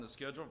The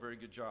schedule. Very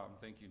good job.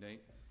 Thank you, Nate.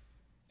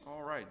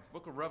 All right.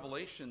 Book of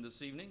Revelation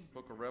this evening.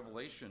 Book of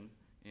Revelation.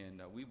 And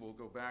we will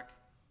go back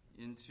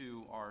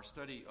into our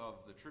study of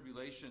the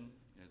tribulation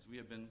as we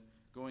have been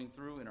going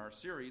through in our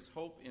series,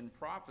 Hope in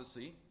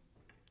Prophecy.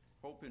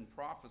 Hope in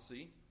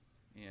Prophecy.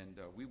 And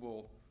we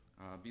will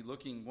be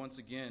looking once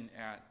again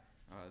at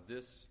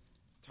this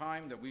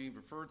time that we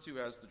refer to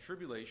as the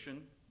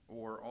tribulation,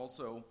 or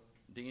also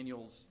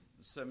Daniel's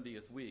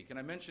 70th week. And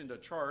I mentioned a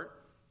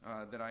chart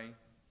that I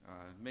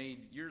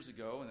made years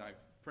ago, and I've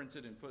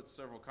printed and put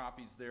several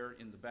copies there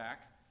in the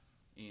back,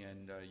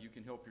 and you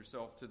can help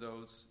yourself to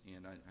those.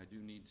 And I do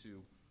need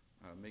to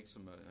make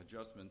some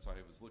adjustments. I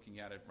was looking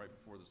at it right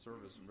before the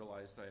service and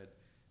realized I had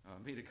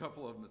made a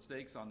couple of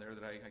mistakes on there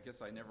that I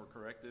guess I never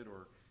corrected,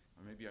 or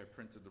maybe I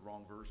printed the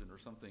wrong version or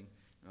something.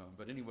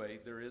 But anyway,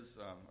 there is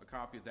a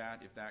copy of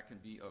that if that can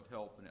be of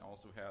help, and it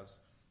also has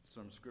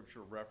some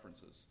scriptural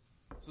references.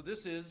 So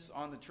this is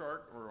on the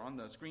chart, or on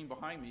the screen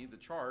behind me, the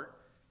chart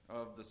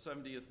of the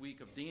 70th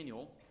week of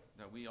Daniel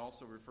that we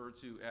also refer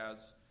to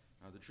as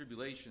the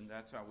tribulation.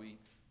 That's how we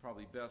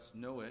probably best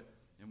know it.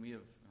 And we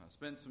have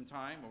spent some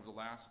time over the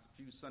last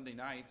few Sunday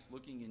nights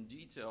looking in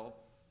detail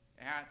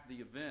at the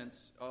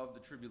events of the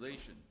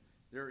tribulation.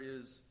 There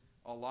is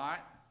a lot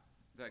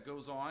that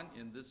goes on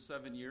in this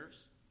 7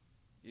 years.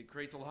 It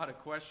creates a lot of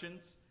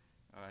questions.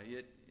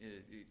 It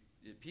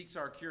piques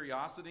our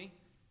curiosity.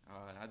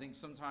 I think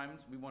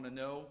sometimes we want to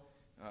know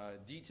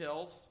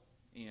details,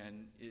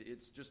 and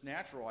it's just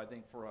natural, I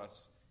think, for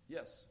us.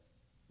 Yes.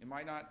 Am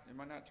I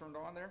not turned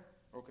on there?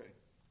 Okay.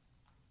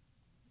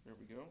 There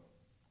we go.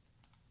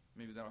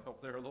 Maybe that'll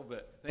help there a little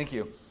bit. Thank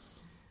you.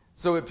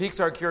 So it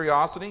piques our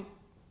curiosity.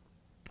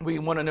 We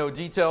want to know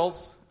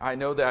details. I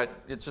know that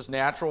it's just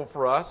natural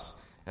for us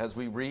as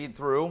we read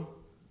through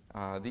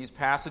these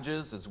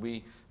passages, as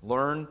we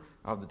learn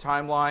of the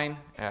timeline,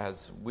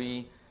 as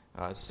we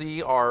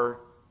see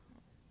our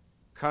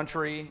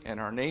country and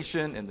our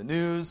nation and the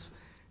news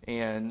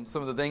and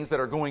some of the things that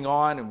are going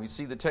on, and we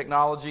see the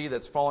technology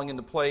that's falling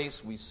into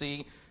place. We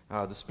see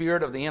the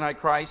spirit of the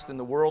Antichrist in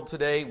the world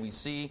today. We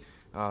see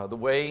the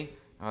way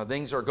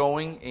things are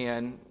going,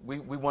 and we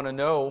want to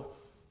know,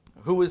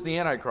 who is the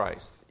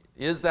Antichrist?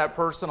 Is that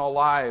person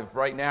alive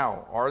right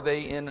now? Are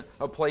they in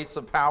a place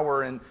of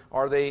power, and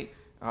are they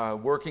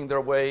working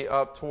their way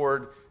up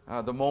toward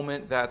the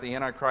moment that the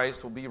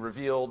Antichrist will be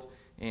revealed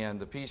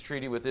and the peace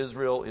treaty with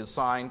Israel is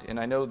signed? And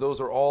I know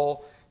those are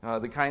all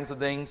the kinds of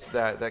things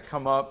that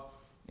come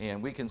up,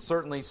 and we can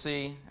certainly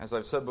see, as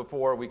I've said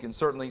before, we can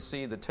certainly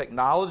see the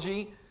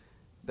technology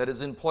that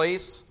is in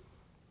place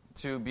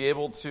to be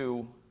able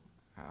to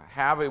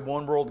have a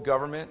one-world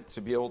government,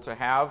 to be able to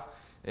have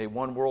a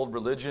one-world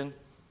religion.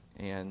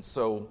 And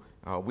so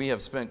we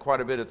have spent quite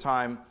a bit of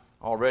time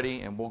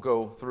already, and we'll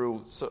go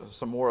through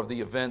some more of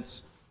the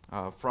events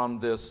from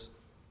this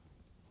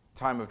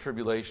time of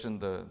tribulation,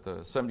 the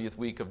 70th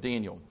week of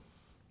Daniel.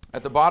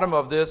 At the bottom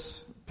of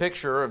this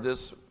picture, of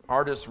this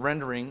artist's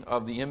rendering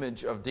of the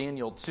image of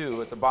Daniel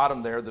 2, at the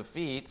bottom there, the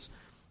feet,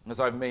 as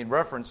I've made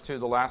reference to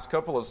the last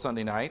couple of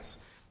Sunday nights,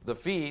 the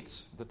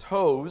feet, the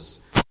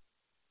toes,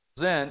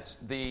 represent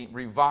the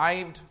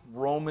revived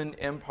Roman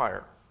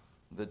Empire,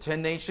 the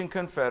 10-nation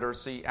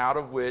confederacy out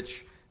of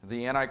which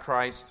the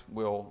Antichrist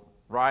will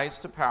rise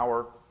to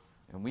power.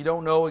 And we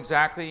don't know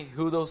exactly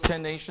who those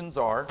 10 nations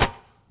are.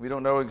 We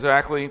don't know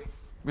exactly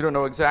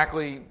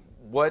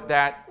what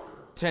that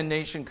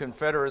 10-nation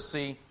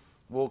confederacy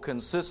will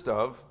consist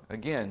of.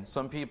 Again,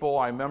 some people,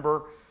 I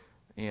remember,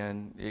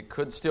 and it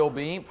could still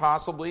be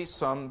possibly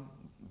some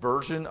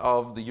version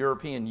of the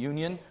European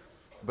Union,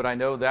 but I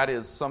know that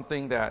is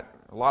something that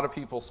a lot of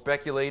people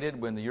speculated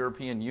when the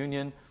European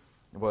Union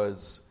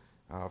was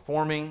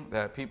forming,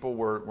 that people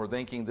were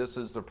thinking this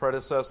is the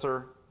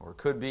predecessor, or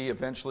could be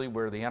eventually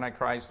where the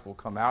Antichrist will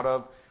come out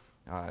of.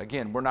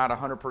 Again, we're not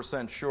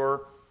 100%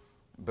 sure,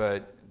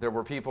 but there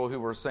were people who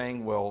were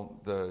saying, well,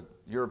 the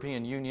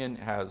European Union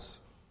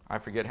has, I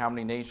forget how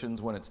many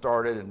nations when it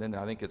started, and then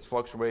I think it's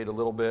fluctuated a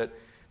little bit.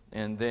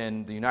 And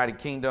then the United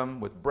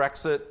Kingdom with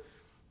Brexit,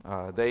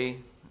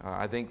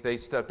 I think they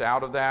stepped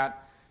out of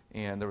that,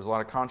 and there was a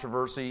lot of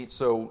controversy.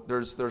 So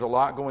there's a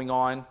lot going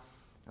on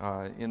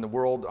in the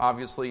world,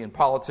 obviously, in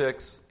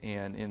politics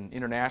and in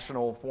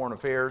international foreign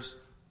affairs.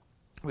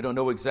 We don't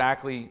know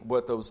exactly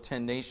what those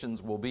 10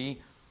 nations will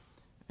be,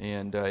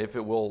 and if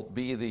it will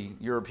be the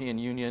European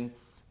Union,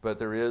 but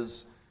there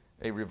is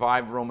a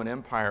revived Roman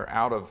Empire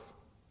out of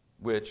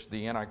which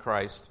the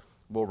Antichrist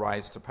will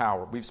rise to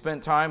power. We've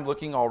spent time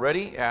looking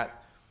already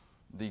at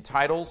the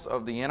titles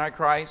of the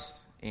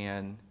Antichrist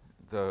and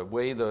the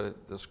way the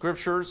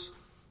Scriptures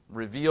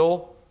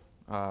reveal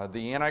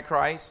the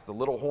Antichrist, the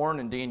little horn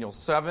in Daniel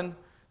 7,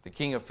 the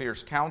king of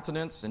fierce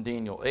countenance in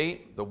Daniel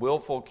 8, the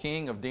willful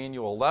king of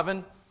Daniel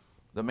 11,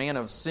 the man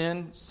of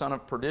sin, son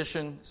of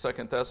perdition, 2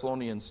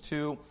 Thessalonians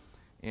 2,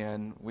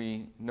 and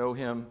we know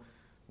him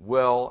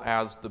well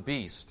as the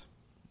beast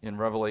in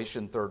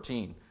Revelation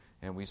 13.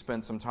 And we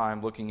spent some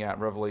time looking at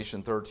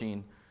Revelation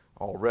 13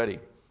 already.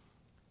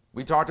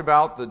 We talked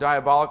about the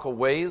diabolical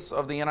ways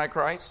of the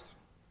Antichrist,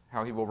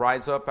 how he will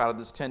rise up out of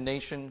this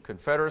 10-nation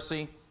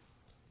confederacy.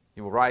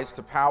 He will rise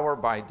to power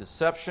by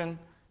deception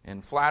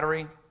and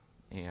flattery,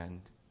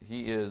 and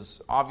he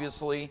is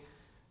obviously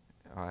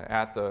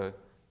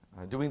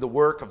doing the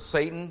work of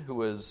Satan,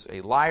 who is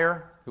a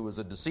liar, who is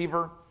a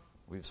deceiver.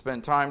 We've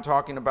spent time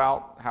talking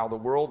about how the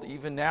world,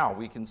 even now,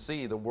 we can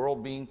see the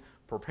world being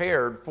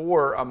prepared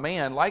for a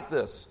man like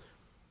this,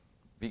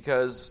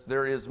 because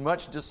there is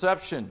much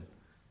deception,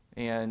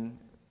 and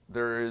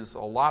there is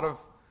a lot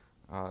of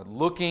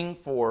looking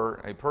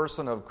for a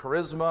person of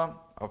charisma,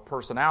 of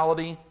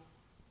personality,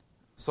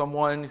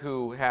 someone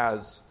who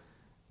has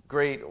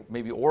great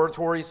maybe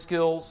oratory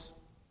skills,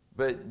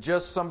 but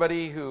just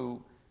somebody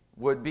who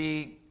would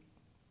be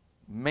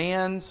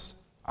man's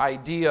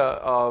idea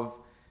of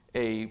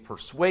a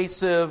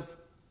persuasive,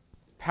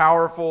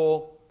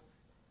 powerful,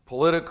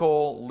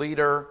 political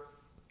leader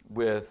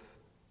with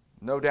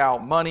no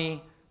doubt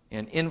money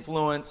and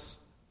influence,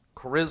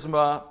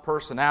 charisma,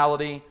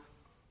 personality,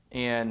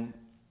 and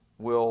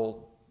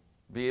will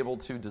be able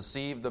to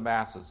deceive the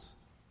masses.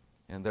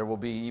 And there will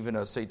be even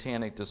a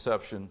satanic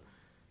deception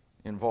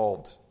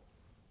involved.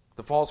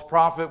 The false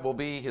prophet will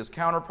be his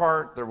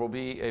counterpart. There will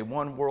be a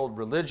one-world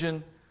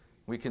religion.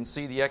 We can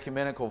see the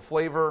ecumenical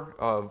flavor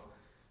of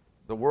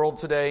the world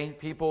today.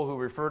 People who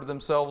refer to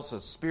themselves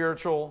as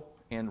spiritual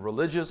and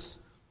religious,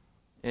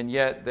 and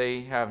yet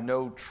they have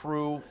no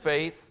true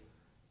faith.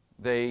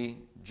 They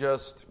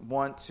just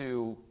want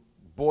to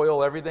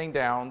boil everything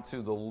down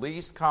to the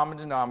least common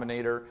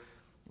denominator,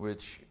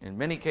 which in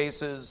many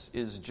cases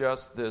is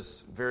just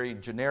this very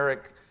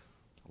generic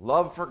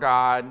love for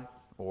God,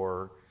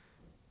 or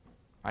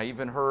I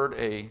even heard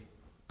a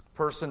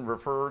person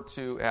refer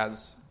to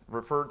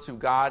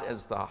God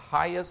as the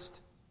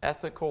highest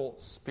ethical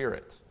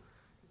spirit.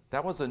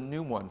 That was a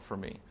new one for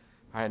me.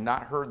 I had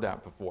not heard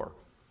that before,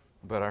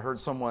 but I heard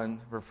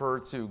someone refer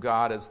to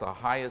God as the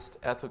highest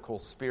ethical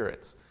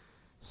spirit.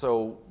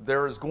 So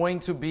there is going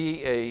to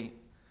be a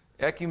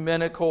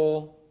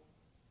ecumenical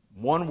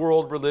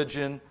one-world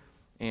religion,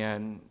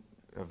 and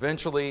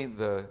eventually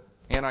the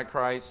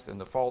Antichrist and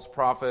the false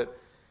prophet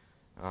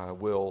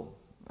it'll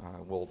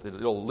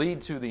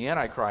lead to the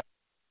Antichrist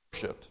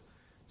worshipped.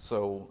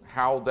 So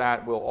how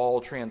that will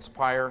all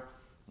transpire,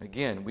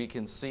 again, we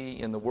can see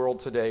in the world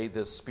today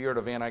this spirit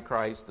of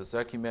Antichrist, this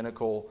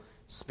ecumenical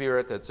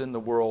spirit that's in the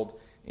world,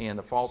 and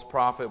the false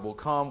prophet will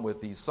come with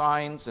these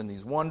signs and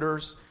these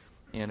wonders.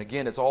 And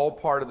again, it's all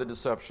part of the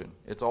deception.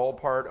 It's all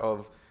part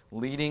of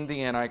leading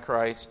the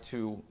Antichrist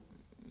to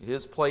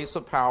his place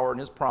of power and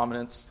his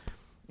prominence,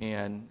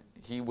 and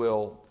he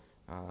will,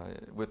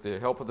 with the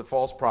help of the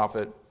false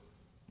prophet,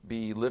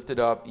 be lifted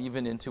up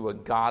even into a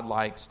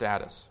godlike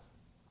status.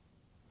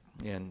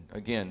 And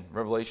again,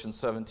 Revelation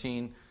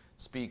 17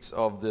 speaks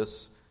of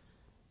this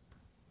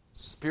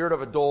spirit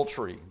of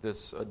adultery,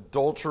 this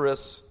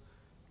adulterous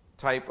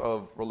type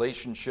of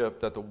relationship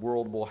that the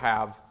world will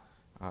have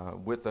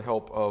with the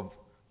help of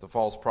the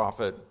false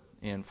prophet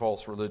and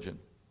false religion.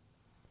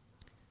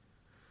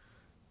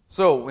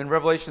 So, in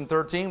Revelation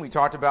 13, we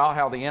talked about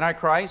how the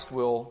Antichrist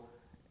will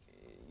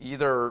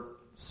either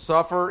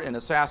suffer an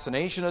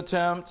assassination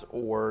attempt,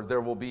 or there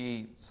will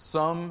be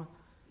some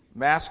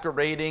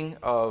masquerading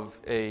of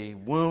a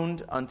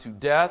wound unto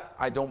death.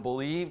 I don't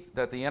believe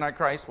that the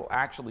Antichrist will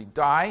actually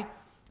die.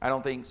 I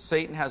don't think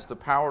Satan has the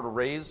power to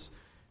raise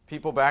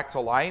people back to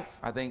life.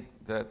 I think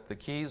that the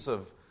keys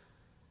of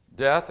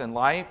death and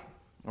life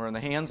are in the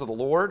hands of the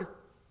Lord.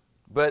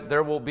 But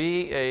there will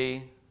be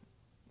a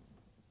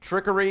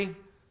trickery.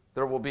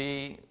 There will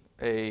be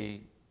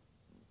a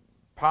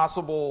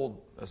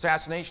possible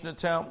assassination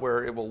attempt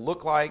where it will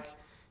look like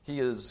he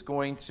is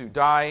going to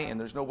die and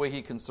there's no way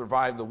he can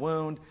survive the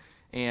wound.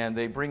 And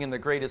they bring in the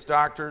greatest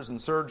doctors and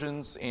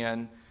surgeons,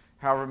 and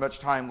however much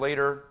time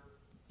later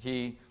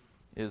he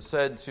is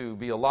said to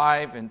be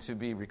alive and to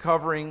be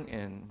recovering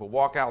and will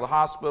walk out of the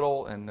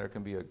hospital, and there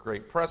can be a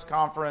great press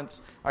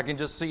conference. I can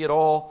just see it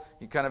all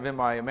kind of in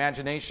my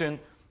imagination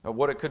of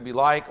what it could be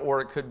like,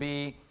 or it could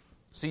be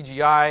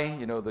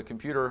CGI, the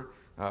computer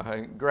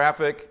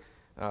graphic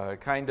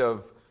kind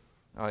of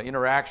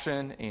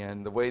interaction,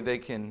 and the way they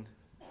can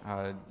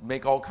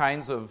make all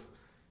kinds of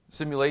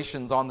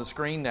simulations on the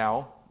screen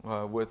now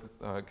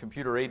with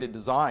computer-aided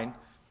design,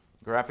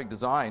 graphic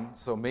design.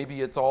 So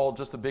maybe it's all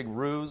just a big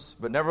ruse,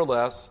 but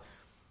nevertheless,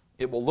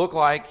 it will look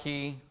like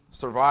he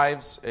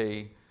survives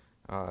a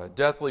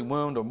deathly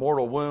wound, a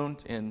mortal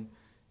wound, and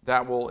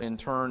that will in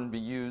turn be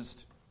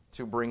used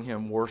to bring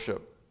him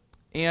worship.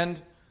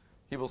 And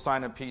he will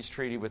sign a peace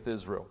treaty with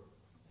Israel.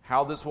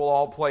 How this will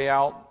all play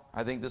out,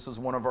 I think this is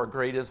one of our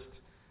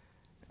greatest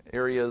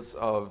areas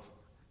of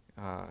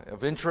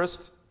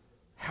interest.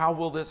 How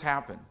will this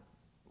happen?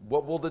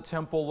 What will the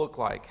temple look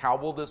like? How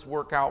will this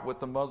work out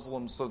with the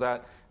Muslims so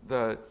that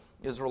the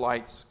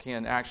Israelites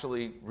can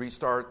actually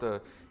restart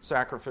the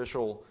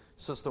sacrificial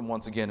system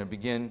once again and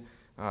begin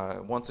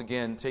once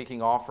again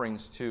taking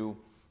offerings to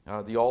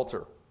the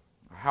altar?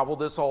 How will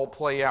this all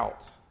play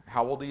out?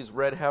 How will these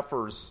red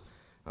heifers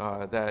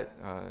that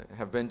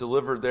have been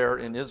delivered there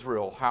in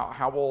Israel,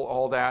 how will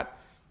all that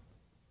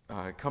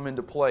come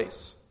into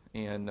place,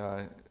 and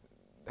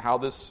how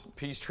this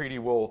peace treaty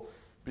will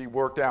be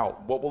worked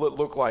out. What will it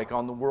look like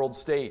on the world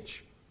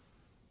stage?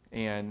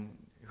 And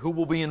who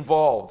will be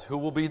involved? Who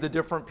will be the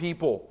different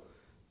people?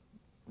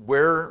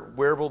 Where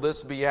will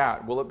this be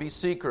at? Will it be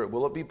secret?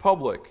 Will it be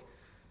public?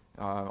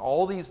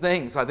 All these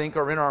things, I think,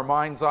 are in our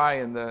mind's eye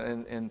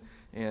and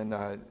in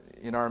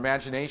our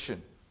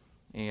imagination.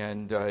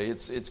 And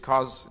it's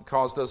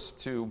caused us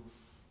to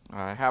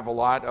have a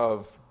lot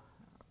of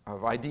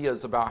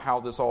ideas about how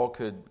this all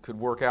could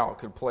work out,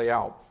 could play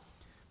out.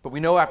 But we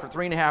know after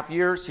 3.5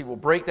 years, he will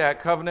break that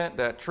covenant,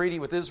 that treaty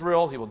with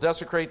Israel. He will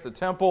desecrate the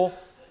temple,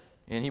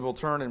 and he will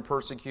turn and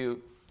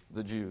persecute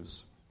the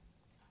Jews.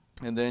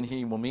 And then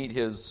he will meet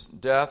his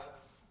death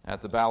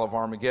at the Battle of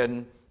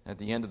Armageddon at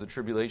the end of the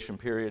tribulation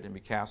period and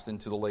be cast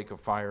into the lake of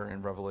fire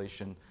in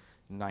Revelation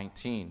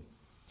 19.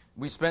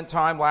 We spent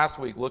time last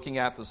week looking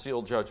at the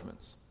sealed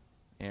judgments.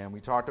 And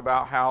we talked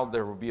about how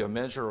there will be a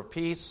measure of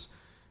peace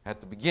at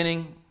the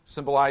beginning,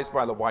 symbolized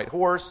by the white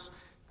horse.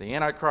 The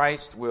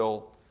Antichrist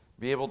will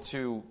be able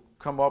to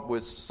come up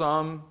with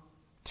some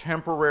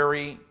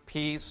temporary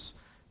peace.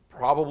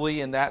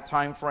 Probably in that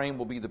time frame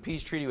will be the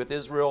peace treaty with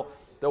Israel.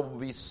 There will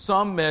be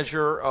some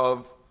measure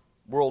of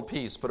world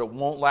peace, but it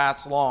won't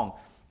last long.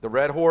 The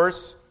red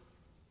horse,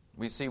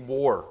 we see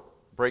war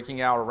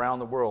breaking out around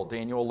the world.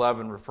 Daniel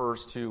 11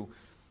 refers to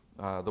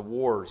the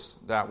wars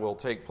that will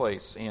take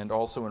place, and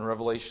also in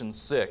Revelation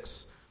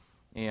 6.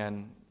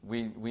 And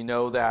we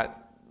know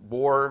that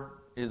war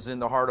is in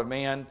the heart of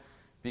man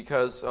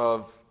because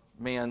of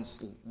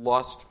man's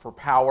lust for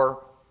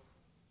power,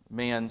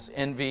 man's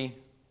envy,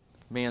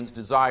 man's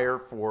desire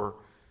for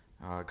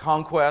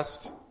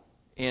conquest,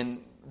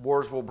 and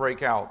wars will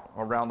break out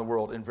around the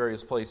world in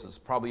various places.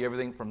 Probably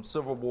everything from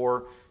civil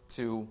war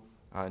to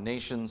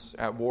nations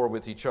at war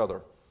with each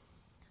other.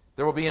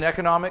 There will be an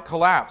economic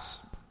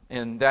collapse,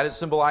 and that is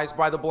symbolized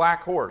by the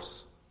black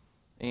horse.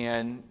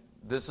 And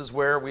this is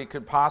where we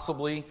could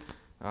possibly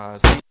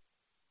see...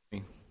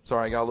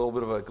 Sorry, I got a little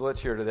bit of a glitch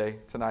here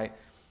tonight.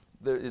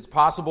 It's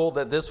possible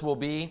that this will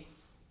be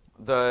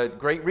the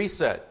Great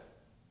Reset.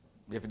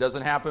 If it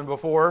doesn't happen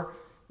before,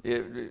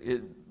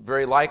 it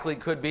very likely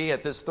could be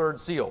at this third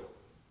seal.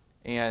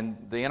 And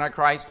the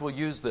Antichrist will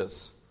use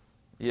this.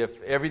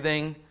 If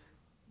everything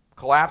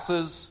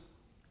collapses,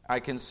 I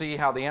can see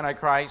how the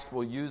Antichrist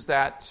will use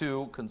that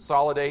to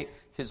consolidate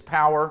his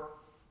power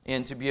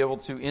and to be able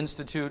to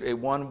institute a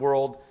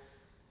one-world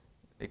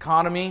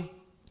economy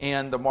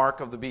and the mark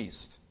of the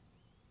beast.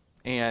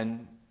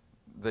 And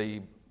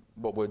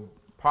what would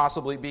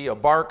possibly be a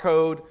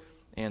barcode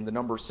and the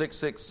number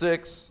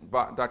 666.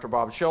 Dr.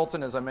 Bob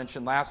Shelton, as I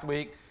mentioned last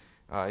week,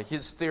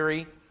 his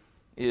theory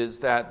is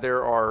that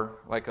there are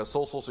like a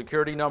social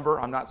security number.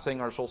 I'm not saying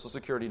our social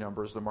security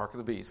number is the mark of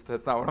the beast.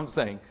 That's not what I'm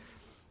saying.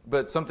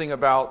 But something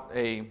about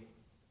a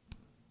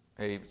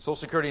social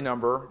security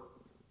number,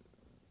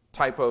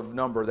 type of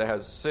number that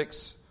has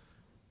 6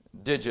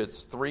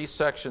 digits, 3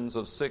 sections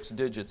of 6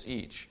 digits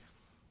each.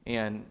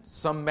 And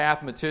some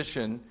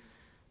mathematician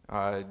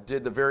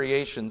did the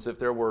variations. If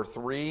there were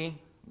 3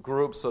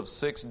 groups of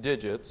 6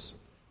 digits,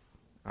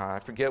 I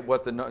forget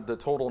what the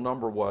total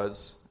number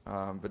was,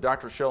 but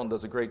Dr. Shelton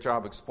does a great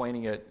job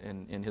explaining it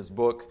in his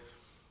book,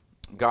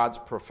 God's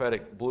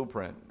Prophetic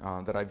Blueprint,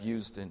 that I've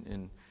used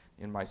in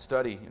my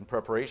study in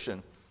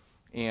preparation.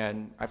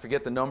 And I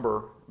forget the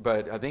number,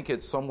 but I think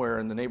it's somewhere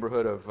in the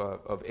neighborhood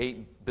of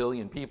 8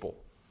 billion people,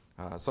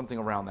 something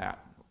around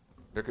that.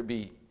 There could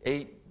be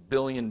 8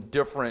 billion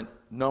different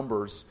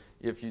numbers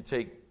if you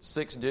take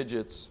 6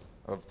 digits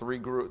of 3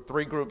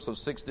 groups of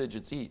 6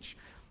 digits each.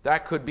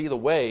 That could be the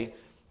way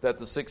that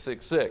the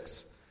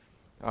 666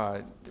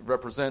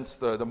 represents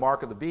the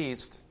mark of the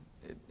beast,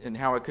 and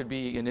how it could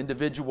be an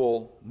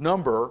individual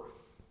number,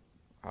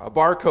 a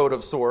barcode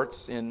of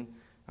sorts in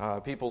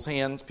people's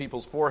hands,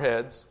 people's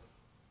foreheads,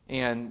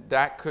 and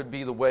that could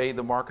be the way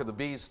the mark of the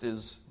beast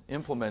is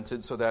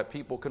implemented so that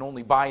people can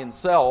only buy and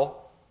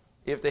sell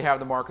if they have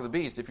the mark of the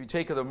beast. If you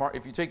take the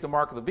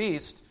mark of the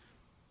beast,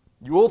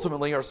 you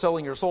ultimately are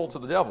selling your soul to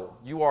the devil.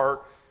 You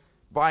are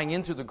buying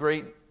into the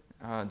great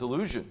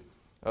delusion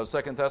of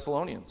 2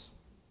 Thessalonians.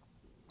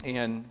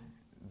 And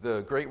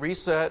the Great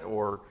Reset,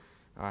 or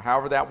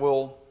however that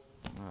will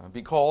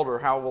be called, or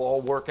how it will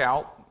all work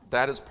out,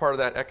 that is part of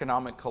that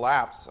economic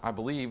collapse, I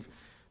believe,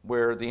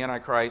 where the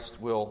Antichrist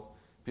will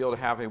be able to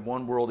have a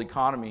one-world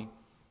economy.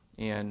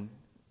 And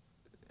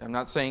I'm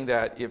not saying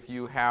that if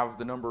you have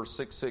the number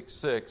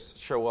 666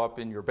 show up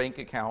in your bank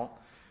account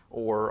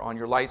or on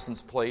your license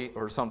plate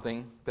or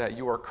something, that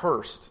you are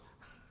cursed.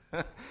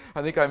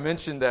 I think I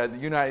mentioned that the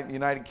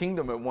United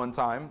Kingdom at one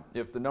time,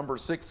 if the number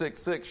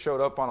 666 showed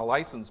up on a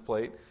license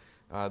plate,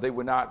 they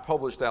would not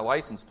publish that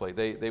license plate.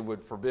 They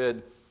would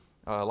forbid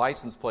a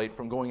license plate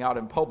from going out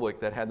in public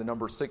that had the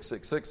number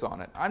 666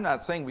 on it. I'm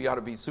not saying we ought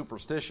to be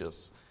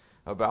superstitious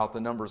about the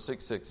number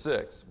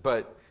 666,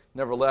 but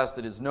nevertheless,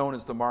 it is known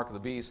as the mark of the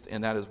beast,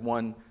 and that is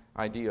one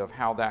idea of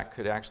how that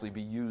could actually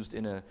be used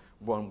in a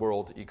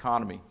one-world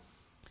economy.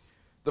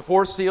 The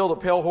fourth seal, the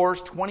pale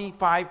horse,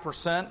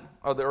 25%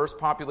 of the earth's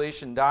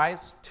population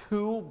dies.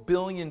 2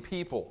 billion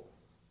people.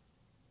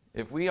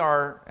 If we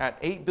are at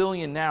 8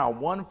 billion now,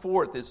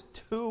 1/4 is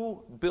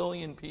 2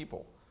 billion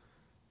people.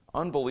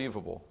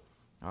 Unbelievable,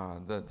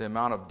 the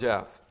amount of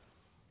death.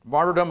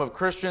 Martyrdom of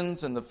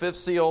Christians in the fifth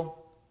seal.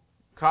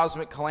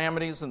 Cosmic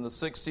calamities in the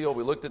sixth seal.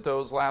 We looked at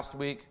those last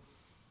week.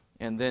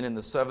 And then in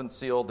the seventh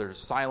seal, there's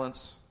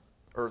silence,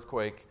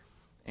 earthquake,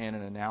 and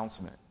an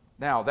announcement.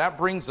 Now, that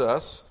brings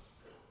us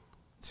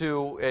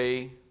to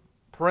a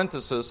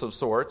parenthesis of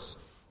sorts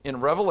in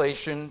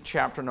Revelation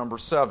chapter number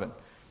 7.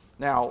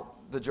 Now,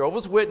 the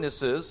Jehovah's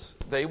Witnesses,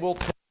 they will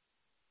take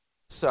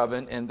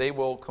 7 and they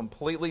will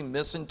completely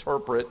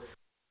misinterpret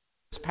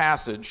this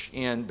passage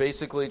and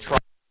basically try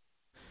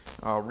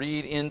to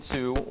read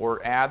into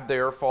or add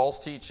their false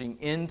teaching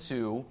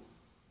into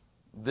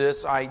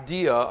this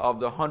idea of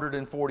the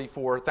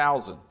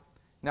 144,000.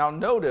 Now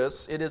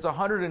notice, it is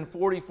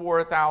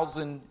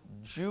 144,000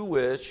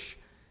 Jewish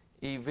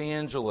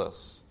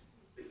evangelists.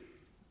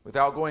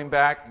 Without going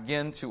back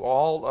again to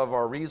all of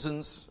our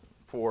reasons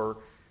for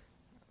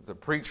the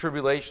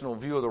pre-tribulational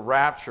view of the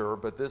rapture,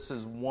 but this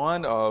is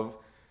one of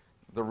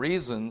the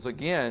reasons,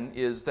 again,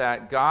 is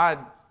that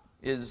God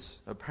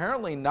is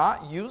apparently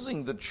not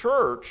using the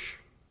church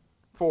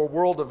for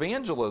world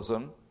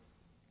evangelism.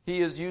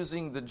 He is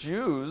using the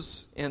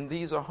Jews in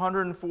these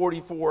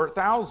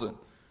 144,000.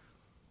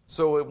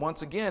 So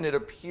once again, it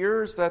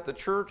appears that the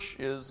church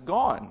is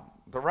gone.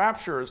 The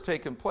rapture has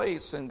taken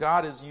place, and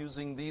God is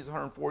using these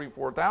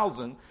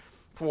 144,000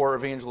 for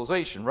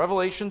evangelization.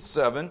 Revelation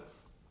 7,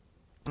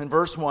 in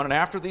verse 1, "And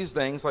after these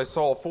things I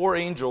saw 4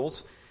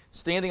 angels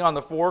standing on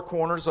the 4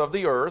 corners of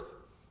the earth."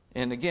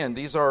 And again,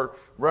 these are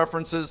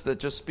references that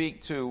just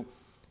speak to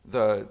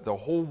the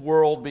whole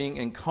world being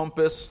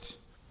encompassed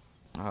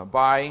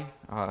by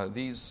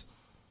these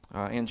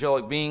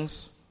angelic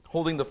beings,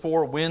 holding the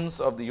 4 winds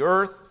of the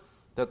earth,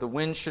 that the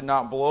wind should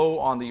not blow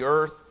on the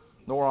earth,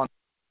 nor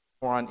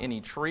on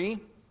any tree.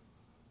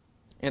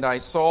 And I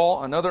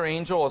saw another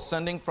angel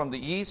ascending from the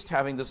east,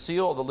 having the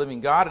seal of the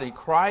living God, and he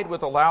cried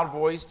with a loud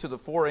voice to the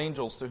 4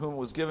 angels to whom it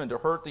was given to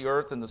hurt the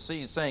earth and the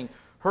sea, saying,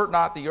 "Hurt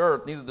not the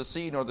earth, neither the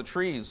sea nor the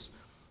trees,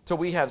 till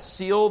we have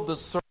sealed the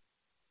servants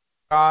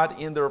of God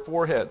in their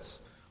foreheads."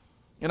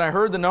 And I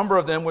heard the number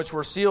of them which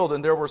were sealed,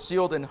 and there were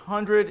sealed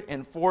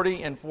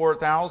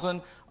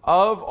 144,000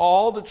 of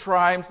all the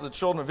tribes of the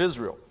children of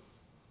Israel.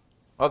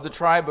 Of the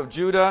tribe of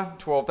Judah,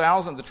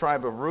 12,000. Of the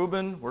tribe of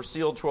Reuben were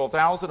sealed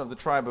 12,000. Of the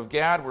tribe of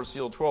Gad were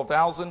sealed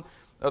 12,000.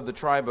 Of the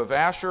tribe of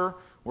Asher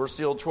were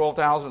sealed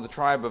 12,000. Of the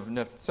tribe of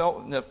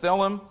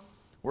Nephthalim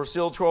were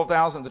sealed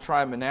 12,000. Of the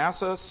tribe of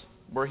Manasseh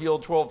were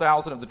healed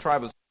 12,000. Of the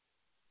tribe of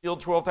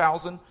sealed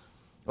 12,000.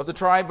 Of the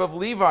tribe of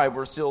Levi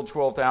were sealed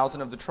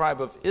 12,000. Of the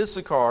tribe of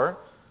Issachar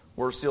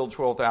were sealed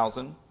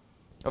 12,000.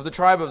 Of the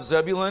tribe of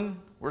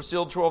Zebulun were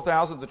sealed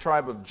 12,000. Of the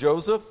tribe of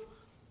Joseph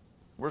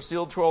were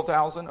sealed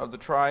 12,000. Of the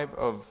tribe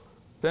of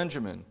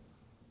Benjamin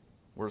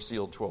were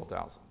sealed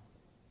 12,000.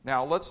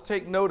 Now, let's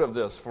take note of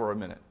this for a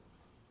minute.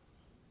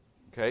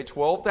 Okay,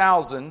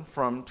 12,000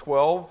 from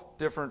 12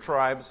 different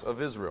tribes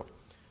of Israel.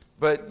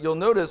 But you'll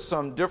notice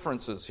some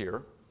differences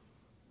here,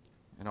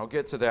 and I'll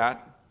get to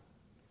that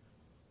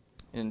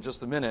in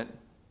just a minute.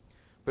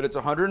 But it's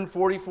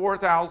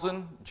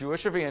 144,000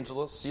 Jewish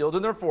evangelists sealed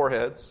in their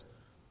foreheads,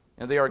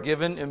 and they are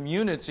given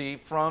immunity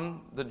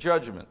from the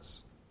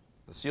judgments.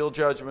 The seal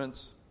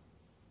judgments,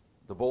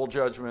 the bowl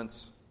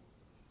judgments,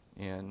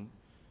 and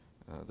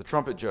the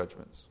trumpet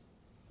judgments.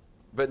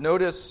 But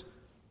notice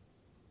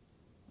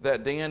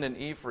that Dan and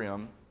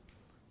Ephraim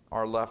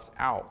are left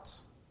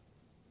out.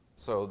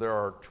 So there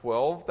are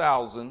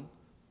 12,000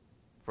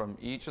 from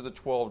each of the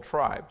 12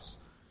 tribes.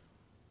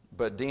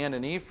 But Dan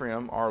and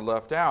Ephraim are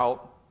left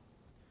out.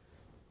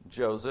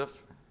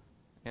 Joseph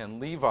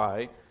and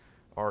Levi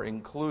are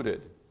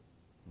included.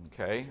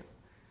 Okay?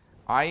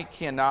 I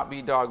cannot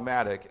be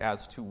dogmatic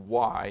as to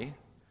why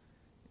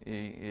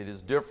it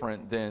is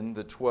different than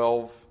the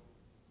 12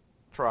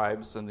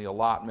 tribes and the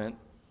allotment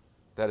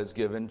that is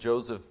given.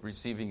 Joseph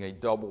receiving a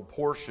double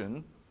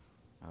portion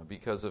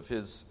because of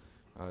his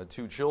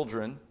 2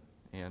 children,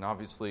 and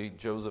obviously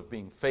Joseph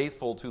being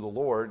faithful to the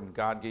Lord, and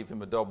God gave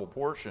him a double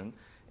portion.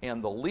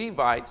 And the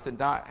Levites did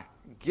not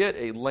get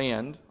a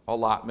land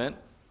allotment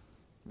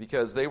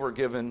because they were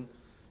given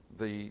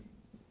the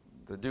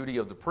duty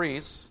of the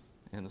priests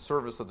in the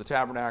service of the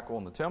tabernacle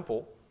and the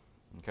temple.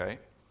 Okay?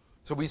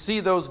 So we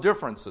see those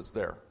differences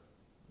there.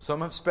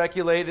 Some have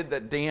speculated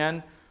that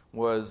Dan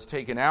was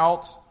taken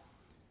out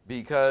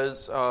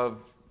because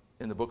of,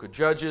 in the book of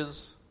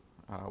Judges,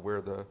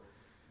 where the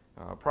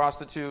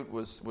prostitute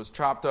was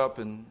chopped up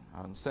and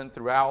sent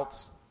throughout,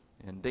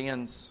 and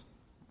Dan's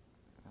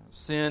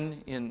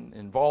sin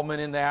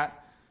involvement in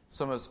that.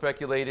 Some have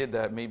speculated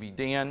that maybe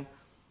Dan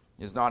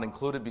is not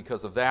included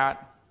because of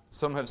that.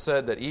 Some have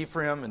said that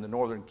Ephraim in the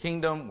northern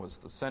kingdom was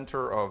the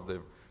center of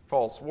the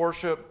false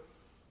worship,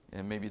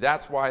 and maybe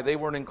that's why they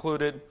weren't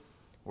included,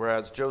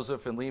 whereas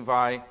Joseph and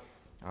Levi,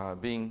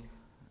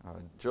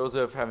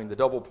 Joseph having the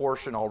double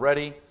portion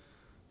already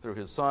through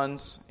his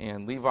sons,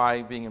 and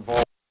Levi being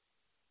involved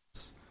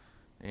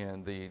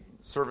and the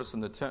service in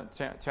the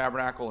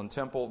tabernacle and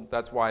temple,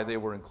 that's why they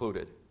were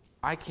included.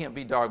 I can't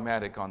be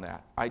dogmatic on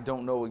that. I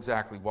don't know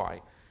exactly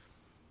why.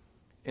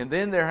 And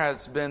then there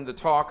has been the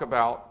talk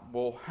about,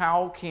 well,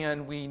 how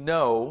can we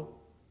know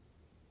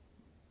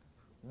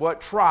what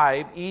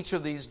tribe each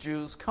of these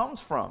Jews comes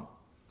from?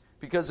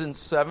 Because in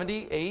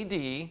 70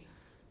 A.D.,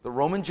 the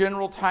Roman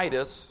general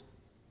Titus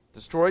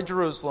destroyed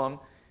Jerusalem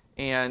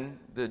and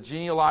the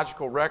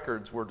genealogical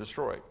records were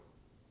destroyed.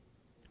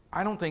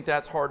 I don't think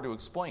that's hard to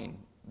explain.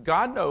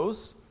 God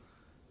knows.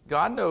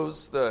 God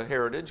knows the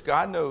heritage.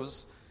 God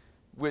knows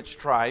which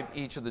tribe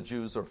each of the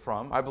Jews are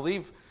from. I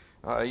believe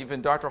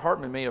even Dr.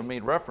 Hartman may have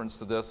made reference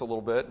to this a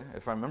little bit,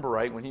 if I remember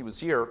right, when he was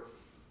here.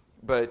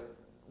 But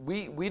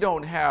we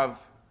don't have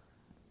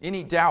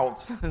any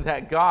doubt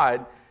that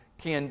God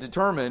can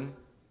determine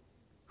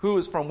who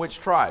is from which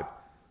tribe.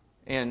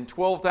 And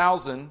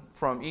 12,000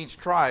 from each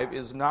tribe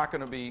is not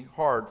going to be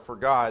hard for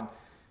God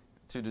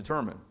to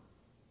determine.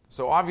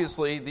 So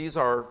obviously, these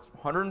are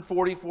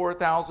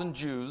 144,000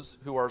 Jews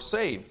who are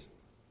saved.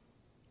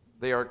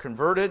 They are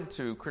converted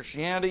to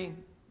Christianity.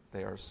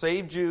 They are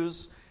saved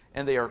Jews.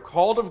 And they are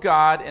called of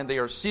God. And they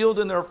are sealed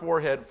in their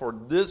forehead for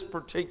this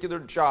particular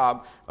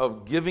job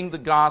of giving the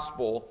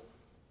gospel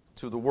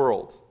to the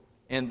world.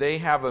 And they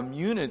have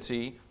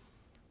immunity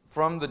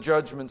from the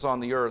judgments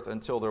on the earth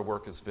until their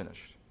work is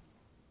finished.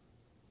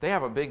 They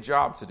have a big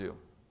job to do.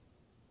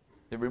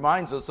 It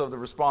reminds us of the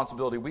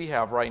responsibility we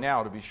have right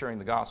now to be sharing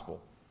the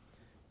gospel.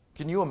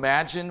 Can you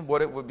imagine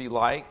what it would be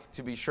like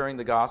to be sharing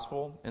the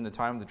gospel in the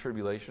time of the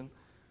tribulation?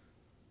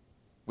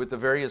 With the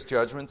various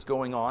judgments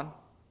going on?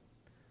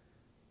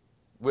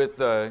 With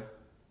the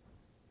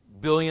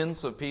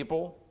billions of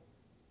people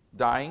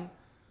dying?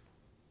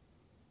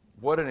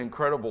 What an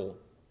incredible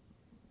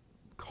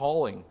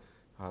calling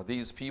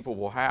these people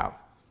will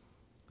have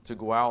to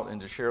go out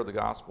and to share the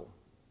gospel.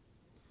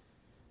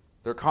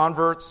 They're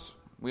converts,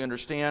 we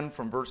understand,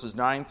 from verses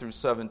 9 through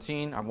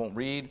 17. I won't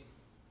read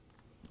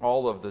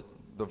all of the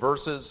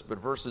verses, but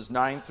verses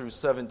 9 through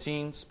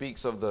 17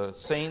 speaks of the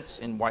saints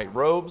in white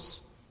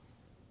robes,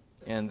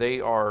 and they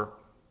are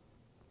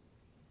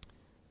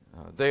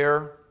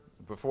there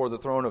before the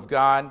throne of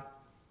God,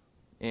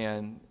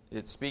 and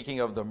it's speaking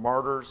of the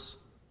martyrs,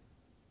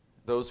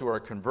 those who are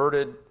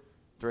converted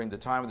during the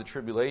time of the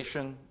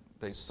tribulation.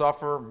 They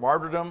suffer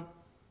martyrdom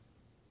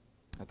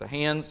at the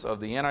hands of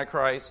the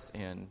Antichrist,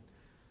 and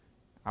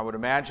I would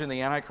imagine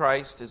the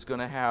Antichrist is going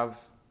to have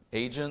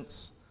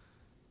agents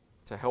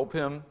to help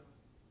him.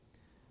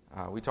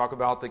 We talk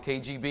about the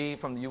KGB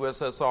from the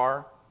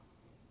USSR.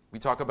 We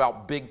talk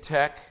about big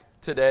tech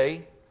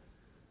today.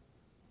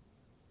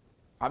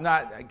 I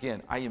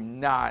am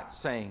not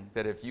saying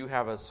that if you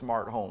have a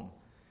smart home,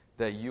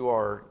 that you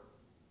are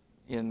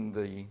in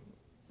the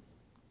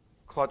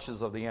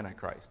clutches of the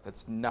Antichrist.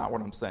 That's not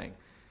what I'm saying.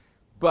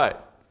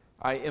 But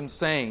I am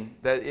saying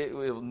that it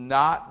will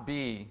not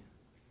be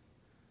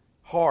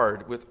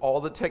hard with all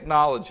the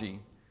technology.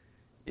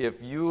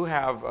 If you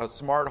have a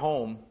smart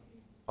home,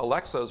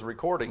 Alexa is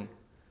recording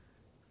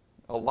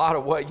a lot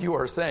of what you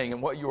are saying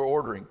and what you are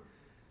ordering.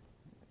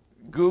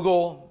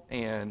 Google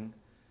and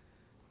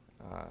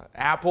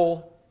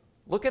Apple,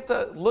 look at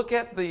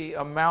the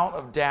amount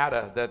of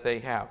data that they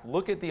have.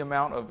 Look at the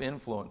amount of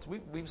influence.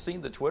 We've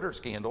seen the Twitter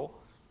scandal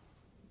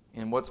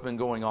and what's been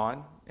going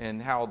on,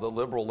 and how the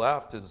liberal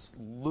left is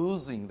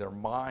losing their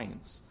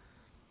minds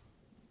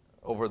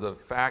over the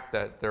fact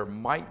that there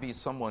might be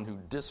someone who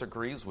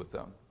disagrees with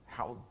them.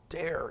 How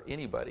dare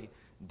anybody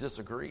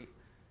disagree?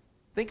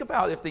 Think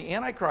about if the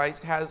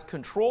Antichrist has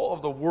control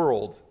of the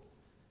world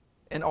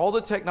and all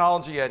the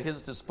technology at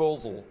his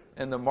disposal,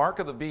 and the mark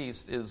of the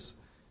beast is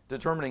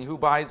determining who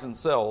buys and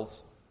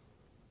sells.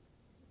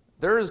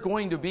 There is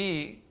going to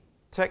be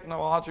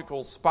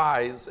technological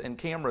spies and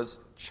cameras.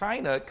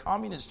 China,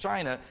 communist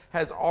China,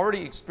 has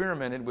already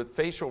experimented with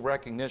facial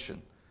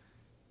recognition,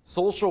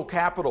 social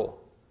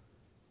capital,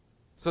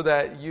 so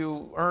that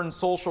you earn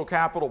social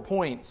capital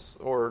points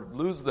or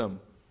lose them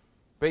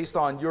based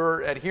on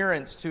your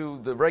adherence to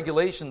the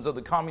regulations of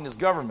the communist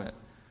government.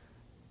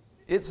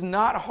 It's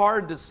not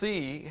hard to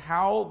see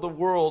how the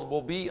world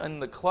will be in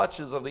the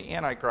clutches of the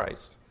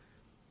Antichrist.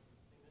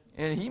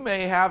 And he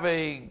may have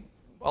a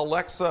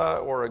Alexa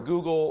or a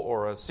Google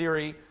or a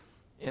Siri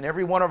in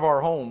every one of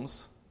our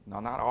homes. Now,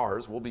 not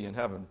ours. We'll be in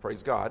heaven.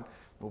 Praise God.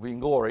 We'll be in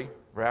glory,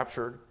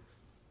 raptured,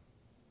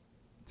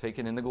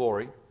 taken in the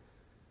glory.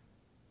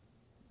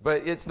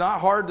 But it's not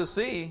hard to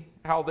see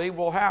how they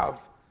will have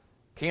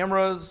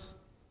cameras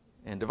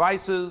and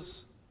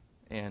devices,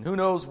 and who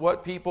knows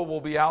what people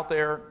will be out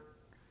there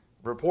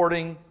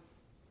reporting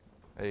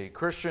a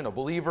Christian, a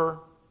believer,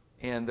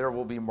 and there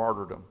will be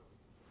martyrdom.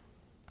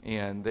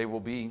 And they will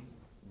be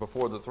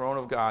before the throne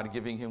of God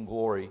giving him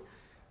glory,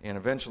 and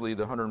eventually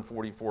the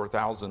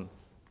 144,000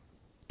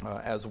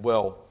 as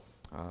well.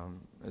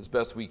 As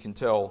best we can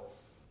tell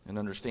and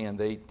understand,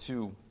 they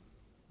too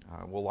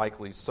will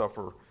likely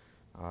suffer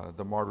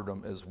the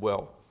martyrdom as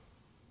well.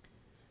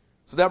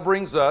 So that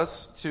brings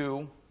us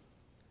to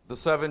the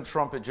 7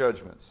 trumpet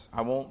judgments.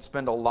 I won't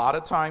spend a lot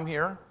of time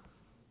here,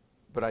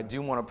 but I do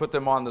want to put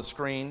them on the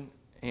screen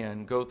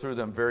and go through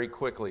them very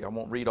quickly. I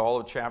won't read all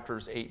of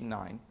chapters 8 and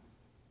 9.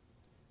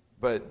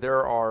 But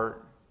there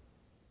are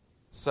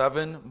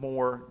 7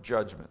 more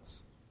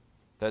judgments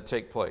that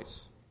take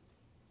place.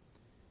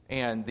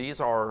 And these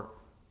are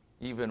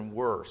even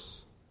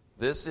worse.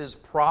 This is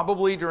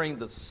probably during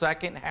the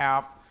second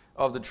half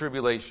of the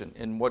tribulation,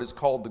 in what is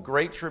called the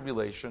Great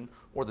Tribulation,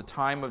 or the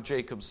time of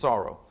Jacob's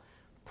sorrow.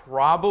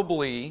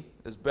 Probably,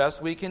 as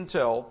best we can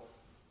tell,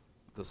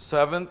 the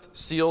 7th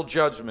seal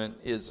judgment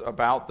is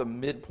about the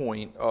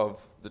midpoint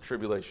of the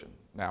tribulation.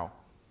 Now,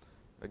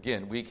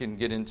 again, we can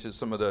get into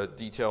some of the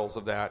details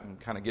of that and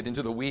kind of get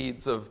into the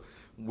weeds of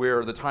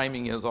where the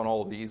timing is on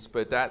all of these,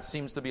 but that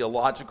seems to be a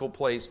logical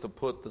place to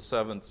put the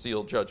 7th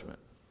seal judgment.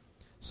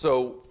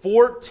 So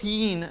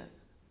 14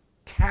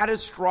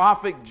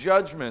 catastrophic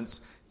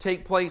judgments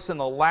take place in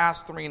the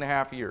last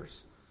 3.5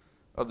 years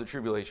of the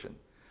tribulation.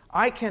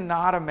 I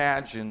cannot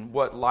imagine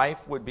what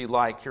life would be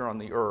like here on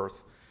the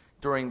earth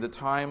during the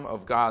time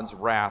of God's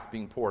wrath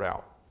being poured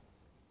out.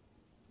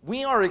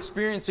 We are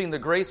experiencing the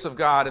grace of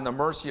God and the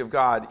mercy of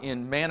God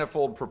in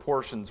manifold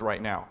proportions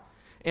right now.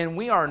 And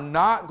we are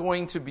not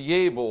going to be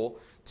able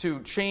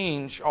to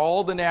change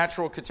all the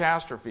natural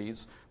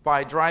catastrophes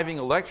by driving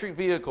electric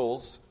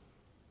vehicles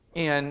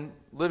and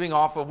living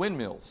off of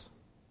windmills.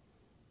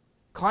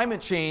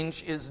 Climate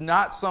change is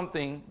not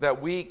something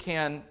that we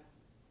can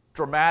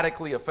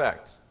dramatically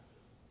affect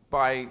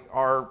by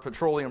our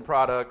petroleum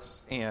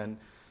products and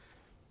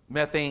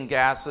methane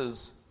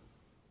gases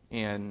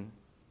and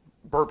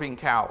burping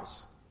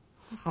cows.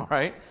 All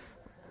right?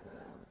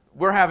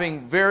 We're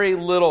having very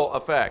little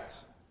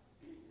effect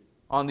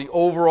on the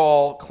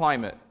overall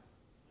climate.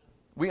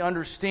 We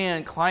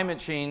understand climate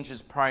change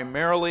is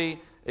primarily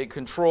a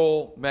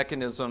control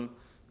mechanism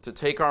to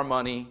take our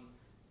money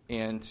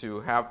and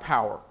to have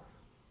power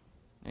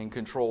and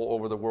control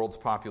over the world's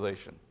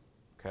population.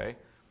 Okay?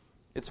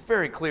 It's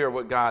very clear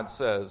what God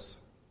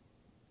says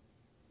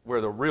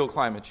where the real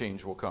climate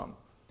change will come.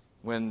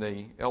 When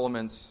the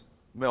elements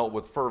melt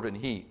with fervent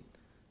heat,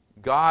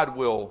 God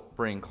will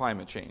bring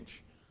climate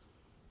change.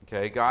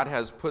 Okay? God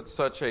has put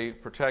such a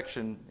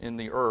protection in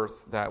the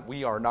earth that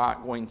we are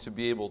not going to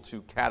be able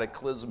to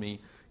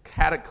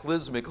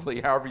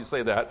cataclysmically, however you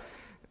say that,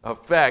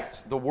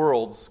 affect the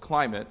world's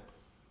climate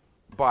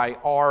by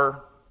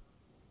our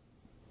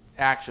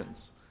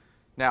actions.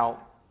 Now,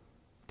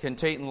 can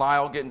Tate and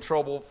Lyle get in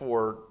trouble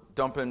for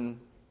dumping,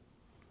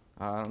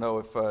 I don't know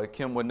if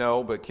Kim would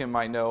know, but Kim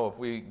might know if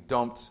we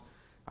dumped,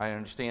 I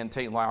understand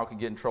Tate and Lyle could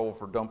get in trouble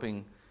for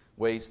dumping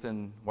waste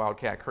in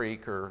Wildcat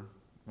Creek or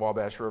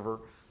Wabash River.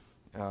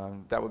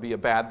 That would be a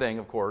bad thing,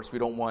 of course. We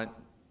don't want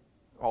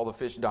all the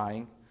fish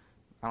dying.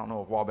 I don't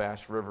know if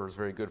Wabash River is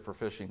very good for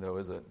fishing, though,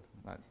 is it?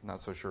 Not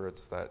so sure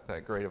it's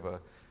that great of a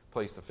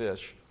place to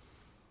fish.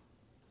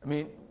 I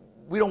mean,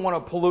 we don't want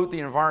to pollute the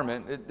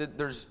environment.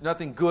 There's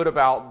nothing good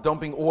about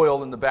dumping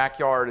oil in the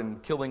backyard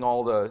and killing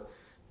all the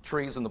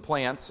trees and the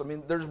plants. I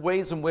mean, there's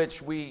ways in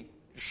which we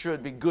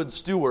should be good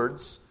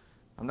stewards.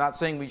 I'm not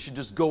saying we should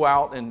just go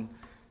out and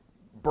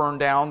burn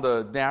down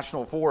the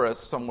national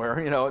forest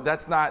somewhere. You know,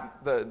 that's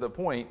not the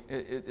point.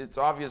 It's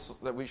obvious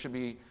that we should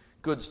be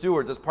good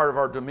stewards as part of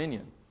our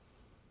dominion.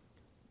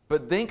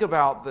 But think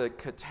about the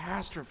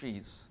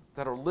catastrophes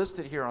that are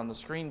listed here on the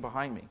screen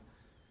behind me.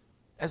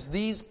 As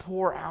these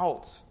pour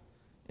out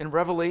in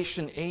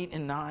Revelation 8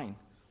 and 9,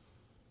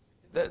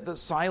 the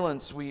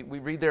silence we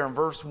read there in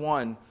verse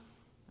 1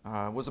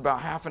 was about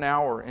half an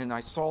hour, and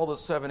I saw the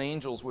 7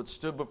 angels which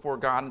stood before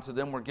God, and to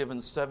them were given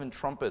 7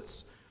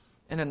 trumpets.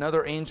 And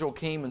another angel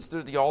came and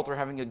stood at the altar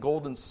having a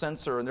golden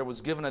censer, and there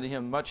was given unto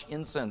him much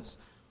incense,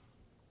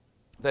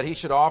 that he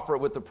should offer it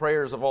with the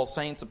prayers of all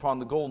saints upon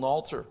the golden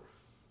altar.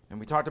 And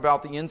we talked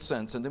about the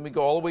incense, and then we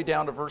go all the way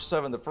down to verse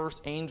 7. The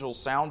first angel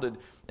sounded,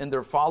 and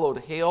there followed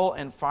hail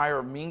and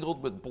fire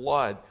mingled with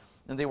blood,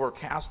 and they were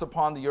cast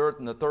upon the earth,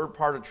 and the third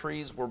part of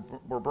trees were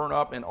burnt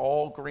up, and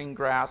all green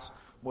grass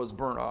was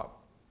burnt up.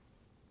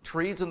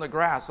 Trees and the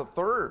grass, a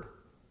third.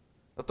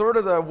 A third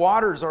of the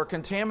waters are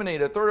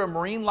contaminated. A third of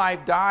marine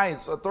life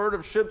dies. A third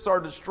of ships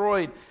are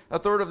destroyed. A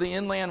third of the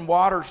inland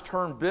waters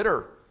turn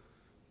bitter.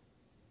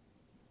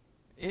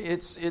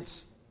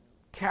 It's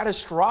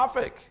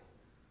catastrophic.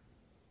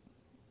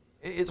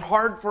 It's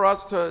hard for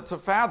us to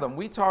fathom.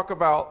 We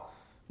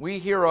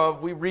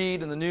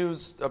read in the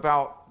news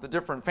about the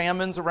different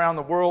famines around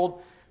the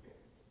world.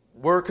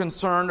 We're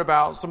concerned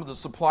about some of the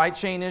supply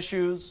chain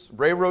issues,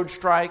 railroad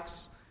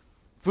strikes,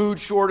 food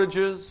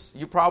shortages.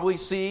 You probably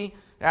see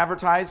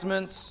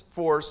advertisements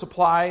for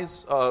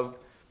supplies of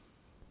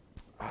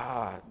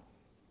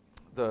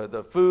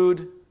the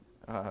food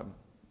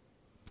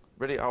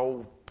ready.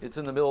 Oh, it's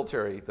in the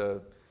military.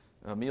 The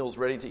meals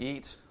ready to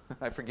eat.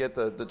 I forget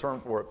the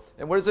term for it.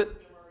 And what is it?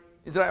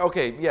 MREs. Is that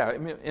okay? Yeah,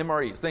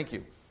 MREs. Thank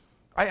you.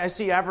 I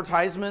see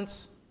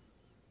advertisements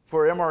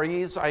for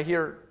MREs.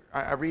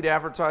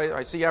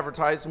 I see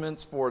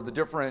advertisements for the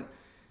different.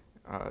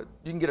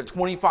 You can get a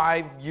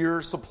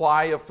 25-year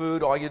supply of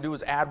food. All you do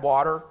is add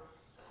water.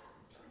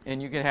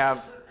 and you can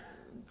have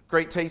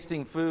great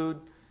tasting food.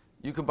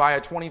 You can buy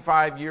a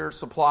 25-year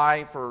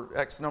supply for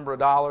X number of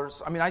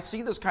dollars. I mean, I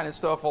see this kind of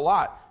stuff a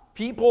lot.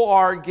 People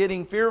are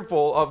getting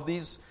fearful of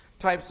these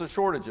types of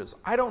shortages.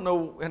 I don't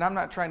know, and I'm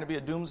not trying to be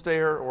a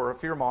doomsdayer or a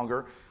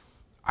fearmonger.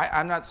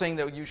 I'm not saying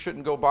that you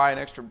shouldn't go buy an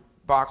extra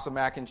box of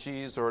mac and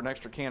cheese or an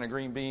extra can of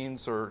green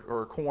beans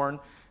or corn.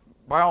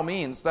 By all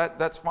means,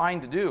 that's fine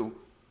to do.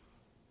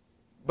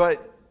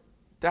 But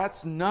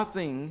that's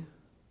nothing.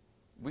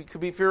 We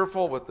could be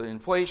fearful with the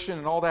inflation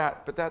and all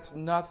that, but that's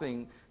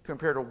nothing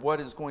compared to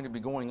what is going to be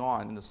going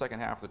on in the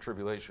second half of the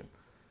tribulation.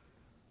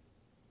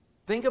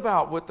 Think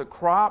about with the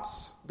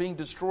crops being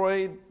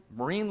destroyed,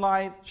 marine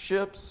life,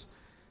 ships.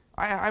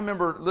 I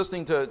remember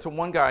listening to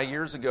one guy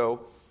years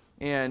ago,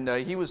 and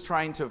he was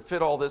trying to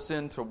fit all this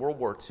into World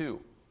War II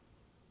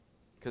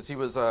because he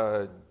was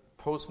a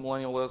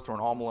post-millennialist or an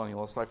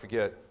all-millennialist, I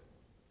forget.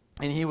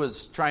 And he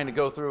was trying to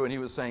go through, and he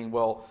was saying,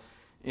 well,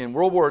 in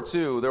World War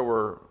II, there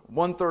were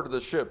 1/3 of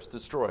the ships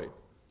destroyed.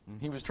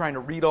 And he was trying to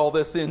read all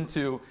this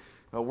into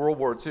World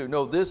War II.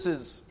 No, this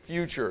is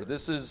future.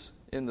 This is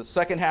in the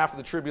second half of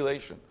the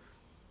tribulation.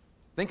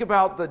 Think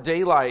about the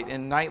daylight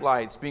and night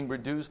lights being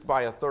reduced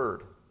by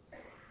 1/3.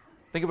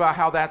 Think about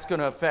how that's going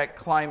to affect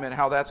climate,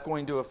 how that's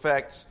going to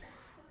affect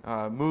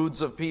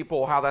moods of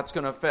people, how that's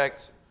going to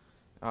affect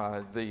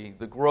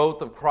the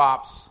growth of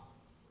crops,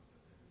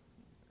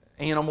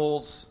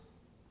 animals.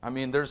 I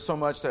mean, there's so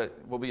much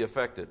that will be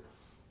affected.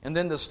 And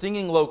then the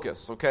stinging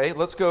locusts, okay?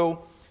 Let's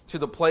go to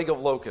the plague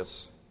of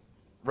locusts.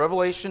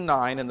 Revelation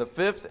 9, and the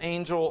fifth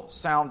angel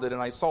sounded,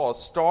 and I saw a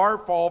star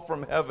fall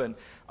from heaven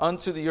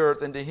unto the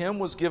earth, and to him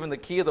was given the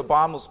key of the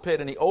bottomless pit,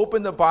 and he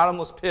opened the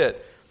bottomless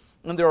pit,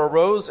 and there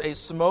arose a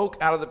smoke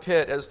out of the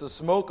pit as the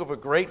smoke of a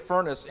great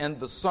furnace, and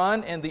the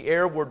sun and the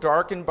air were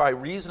darkened by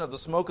reason of the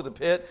smoke of the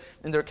pit,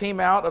 and there came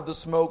out of the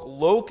smoke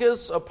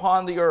locusts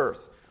upon the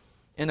earth,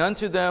 and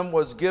unto them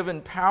was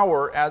given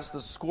power as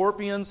the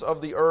scorpions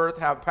of the earth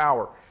have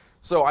power.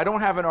 So I don't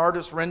have an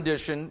artist's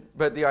rendition,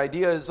 but the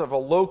idea is of a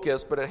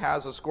locust, but it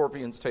has a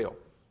scorpion's tail.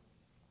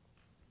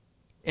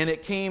 And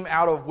it came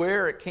out of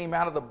where? It came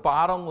out of the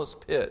bottomless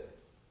pit.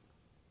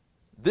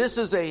 This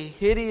is a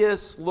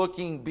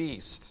hideous-looking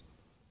beast.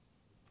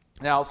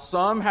 Now,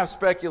 some have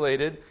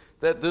speculated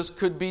that this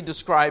could be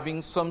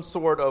describing some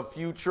sort of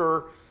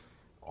future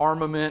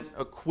armament,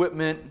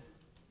 equipment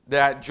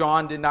that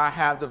John did not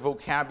have the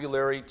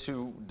vocabulary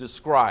to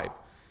describe.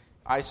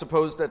 I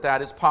suppose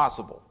that is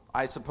possible.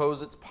 I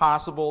suppose it's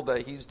possible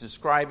that he's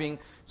describing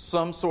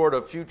some sort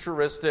of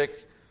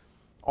futuristic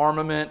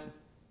armament,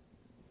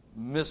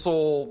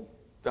 missile,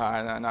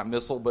 not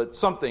missile, but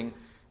something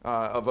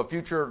of a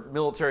future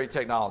military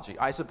technology.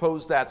 I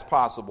suppose that's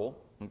possible,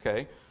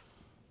 okay?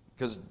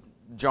 Because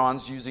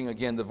John's using,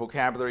 again, the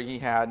vocabulary he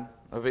had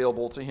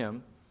available to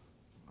him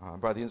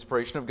by the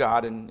inspiration of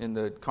God in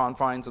the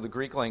confines of the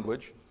Greek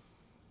language.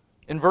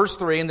 In verse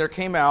 3, and there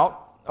came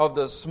out of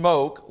the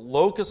smoke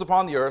locusts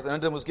upon the earth, and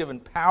unto them was given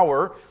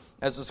power,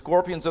 as the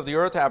scorpions of the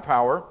earth have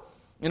power,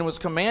 and it was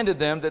commanded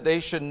them that they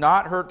should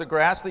not hurt the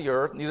grass of the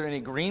earth, neither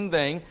any green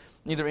thing,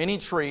 neither any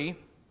tree,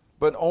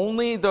 but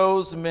only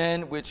those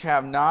men which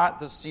have not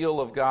the seal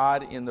of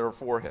God in their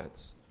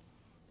foreheads.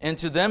 And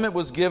to them it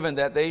was given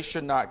that they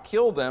should not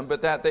kill them,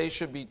 but that they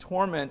should be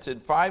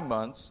tormented 5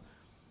 months.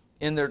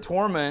 And their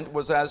torment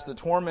was as the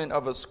torment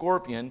of a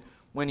scorpion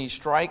when he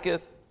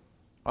striketh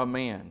a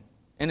man.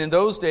 And in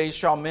those days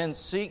shall men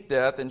seek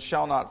death, and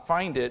shall not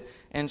find it,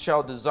 and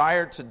shall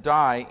desire to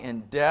die,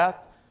 and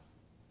death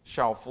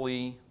shall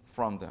flee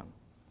from them.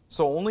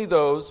 So only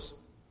those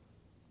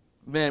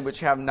men which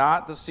have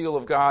not the seal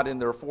of God in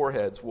their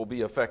foreheads will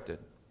be affected.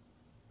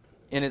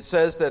 And it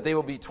says that they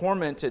will be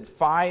tormented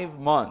 5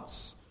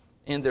 months,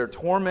 and their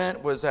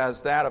torment was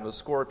as that of a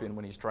scorpion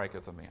when he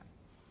striketh a man.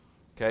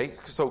 Okay,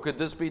 so could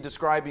this be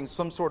describing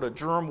some sort of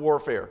germ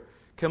warfare,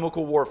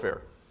 chemical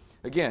warfare?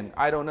 Again,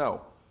 I don't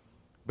know.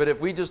 But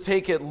if we just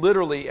take it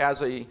literally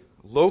as a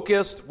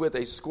locust with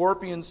a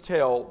scorpion's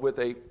tail with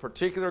a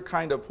particular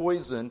kind of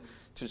poison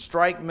to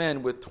strike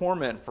men with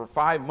torment for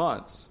 5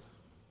 months,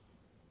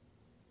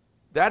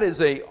 that is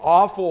an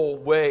awful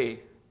way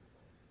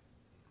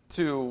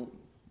to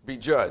be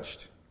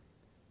judged.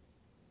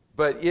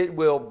 But it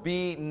will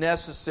be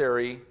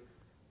necessary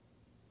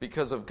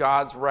because of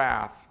God's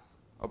wrath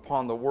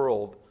upon the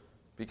world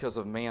because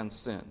of man's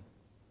sin.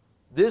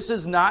 This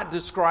is not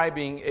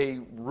describing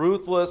a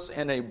ruthless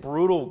and a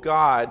brutal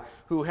God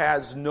who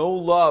has no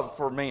love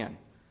for man.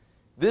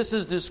 This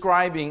is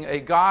describing a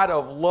God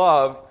of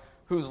love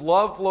whose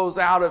love flows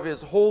out of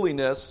his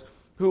holiness,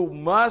 who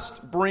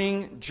must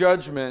bring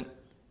judgment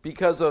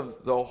because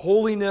of the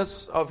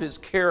holiness of his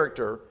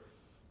character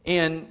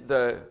and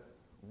the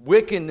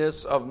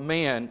wickedness of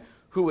man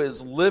who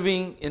is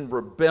living in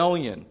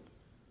rebellion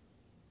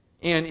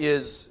and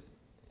is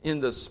in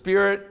the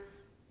spirit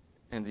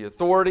and the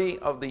authority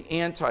of the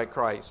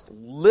Antichrist,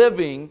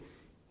 living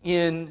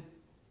in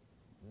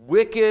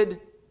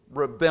wicked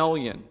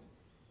rebellion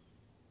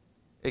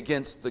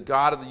against the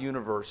God of the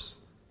universe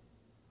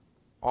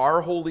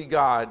our holy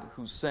God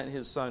who sent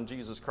his Son,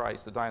 Jesus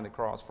Christ, to die on the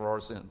cross for our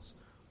sins,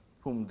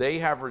 whom they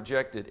have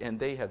rejected, and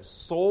they have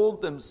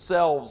sold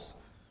themselves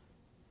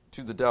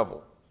to the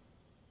devil.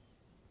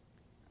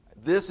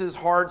 This is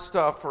hard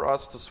stuff for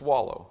us to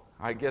swallow.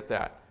 I get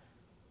that.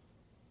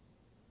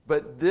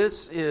 But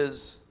this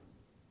is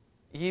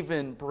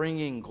even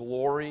bringing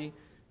glory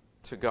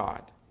to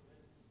God,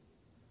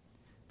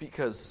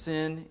 because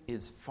sin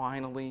is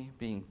finally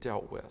being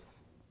dealt with.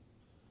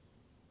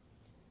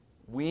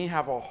 We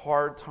have a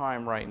hard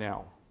time right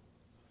now.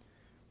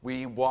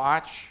 We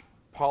watch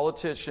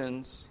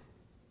politicians,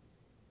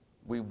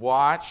 we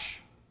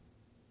watch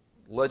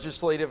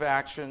legislative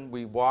action,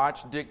 we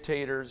watch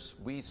dictators,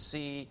 we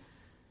see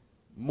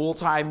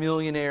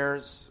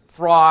multimillionaires,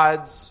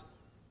 frauds,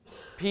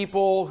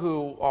 people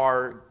who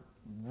are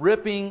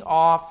ripping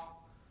off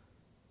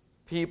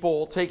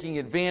people, taking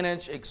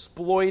advantage,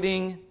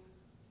 exploiting,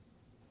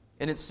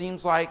 and it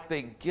seems like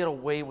they get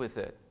away with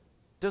it.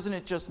 Doesn't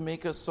it just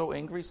make us so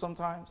angry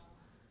sometimes?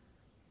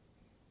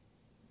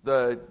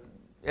 The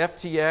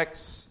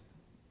FTX,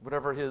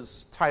 whatever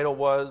his title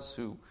was,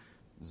 who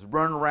was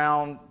running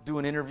around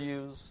doing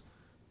interviews,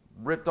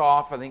 ripped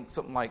off, I think,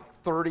 something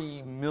like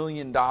 $30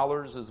 million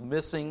is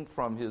missing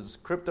from his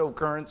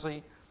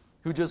cryptocurrency,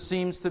 who just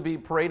seems to be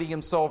parading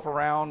himself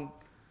around,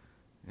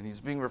 and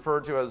he's being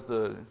referred to as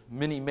the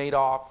mini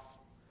Madoff.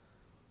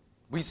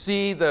 We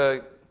see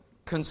the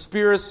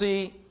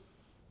conspiracy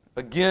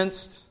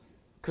against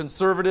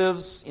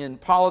conservatives in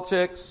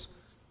politics,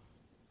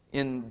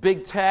 in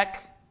big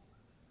tech.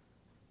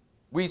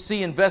 We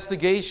see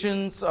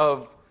investigations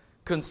of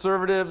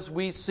conservatives.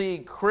 We see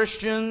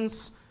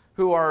Christians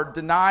who are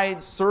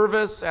denied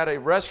service at a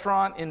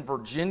restaurant in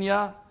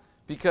Virginia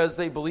because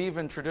they believe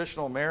in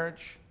traditional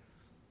marriage.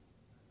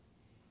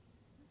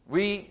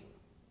 We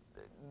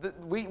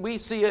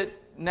see it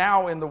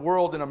now in the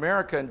world, in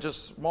America, in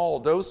just small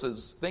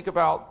doses. Think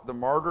about the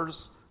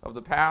martyrs of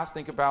the past.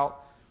 Think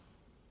about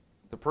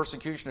the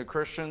persecution of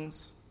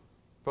Christians,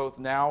 both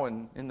now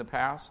and in the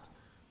past.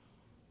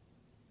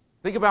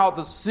 Think about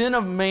the sin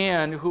of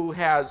man who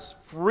has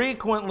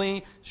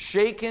frequently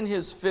shaken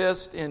his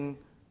fist in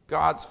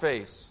God's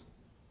face.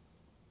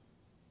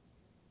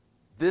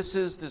 This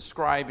is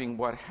describing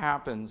what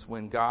happens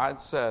when God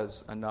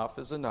says enough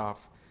is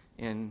enough,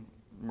 and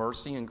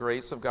mercy and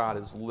grace of God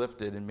is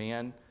lifted, and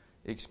man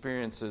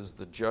experiences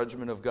the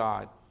judgment of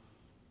God.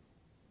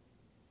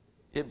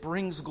 It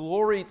brings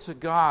glory to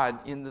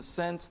God in the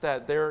sense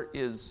that there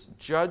is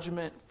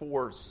judgment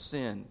for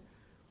sin.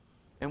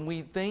 And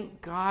we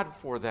thank God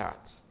for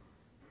that.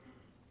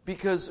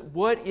 Because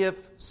what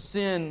if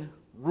sin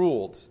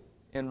ruled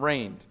and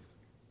reigned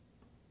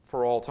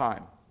for all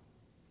time?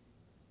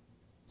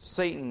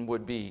 Satan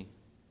would be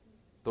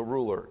the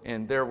ruler,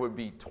 and there would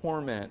be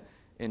torment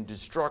and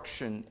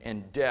destruction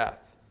and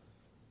death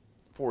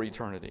for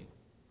eternity.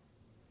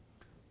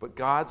 But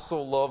God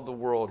so loved the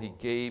world, he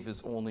gave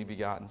his only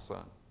begotten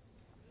Son,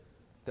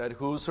 that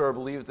whosoever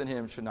believeth in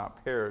him should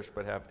not perish,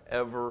 but have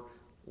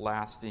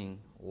everlasting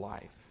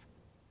life.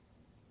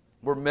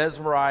 We're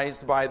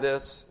mesmerized by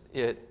this.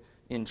 It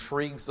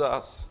intrigues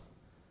us.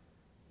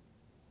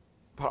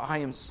 But I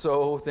am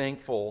so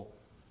thankful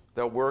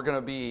that we're going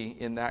to be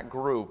in that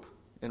group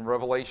in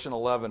Revelation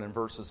 11 and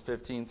verses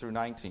 15 through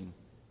 19.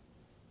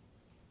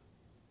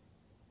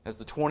 As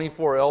the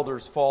 24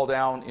 elders fall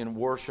down in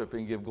worship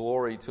and give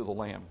glory to the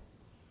Lamb.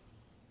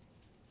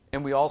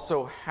 And we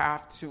also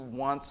have to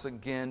once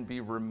again be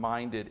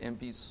reminded and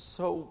be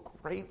so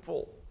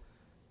grateful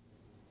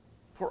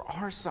for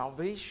our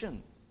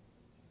salvation.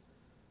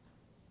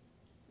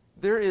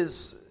 There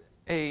is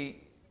a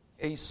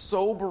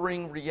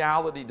sobering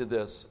reality to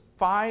this.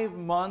 5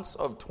 months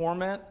of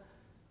torment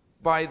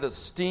by the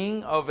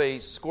sting of a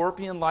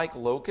scorpion-like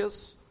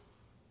locust.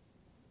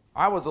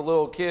 I was a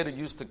little kid who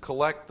used to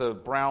collect the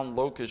brown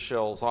locust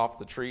shells off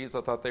the trees. I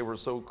thought they were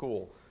so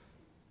cool.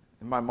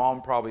 And my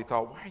mom probably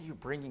thought, why are you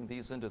bringing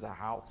these into the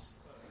house?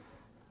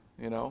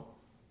 You know?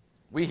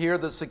 We hear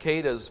the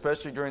cicadas,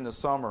 especially during the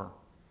summer.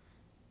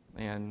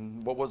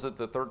 And what was it,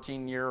 the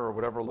 13-year or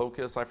whatever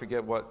locust? I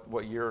forget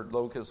what year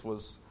locust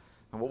was.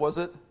 And what was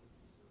it?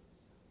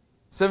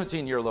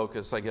 17-year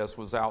locust, I guess,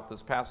 was out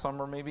this past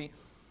summer maybe.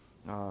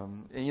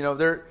 And you know,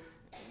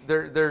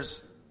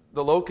 there's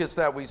the locusts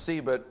that we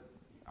see, but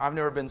I've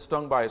never been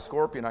stung by a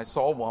scorpion. I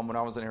saw one when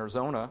I was in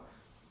Arizona,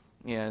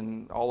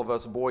 and all of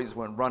us boys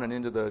went running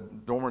into the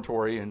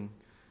dormitory, and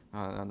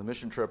on the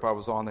mission trip I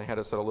was on, they had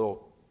us at a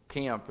little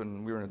camp,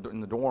 and we were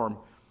in the dorm,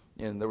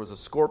 and there was a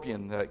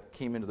scorpion that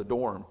came into the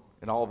dorm,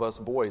 and all of us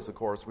boys, of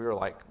course, we were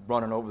like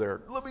running over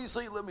there, let me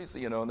see,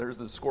 you know, and there's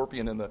this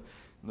scorpion in the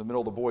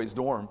middle of the boys'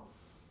 dorm,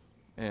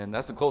 and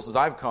that's the closest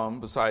I've come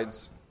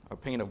besides a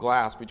pane of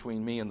glass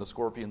between me and the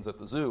scorpions at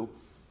the zoo.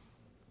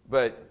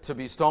 But to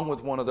be stung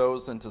with one of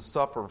those and to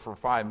suffer for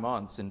 5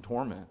 months in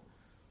torment.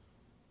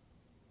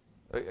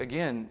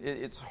 Again,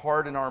 it's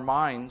hard in our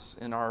minds,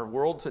 in our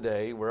world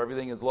today, where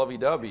everything is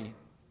lovey-dovey,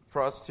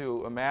 for us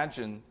to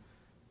imagine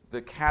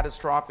the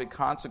catastrophic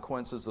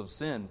consequences of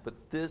sin. But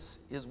this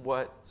is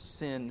what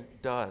sin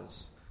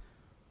does.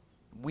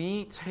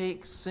 We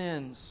take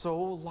sin so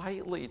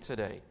lightly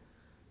today.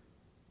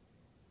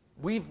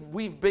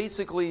 We've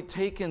basically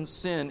taken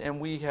sin and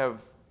we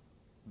have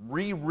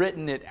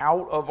rewritten it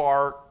out of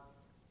our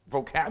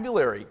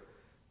vocabulary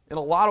in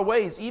a lot of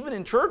ways, even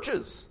in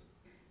churches.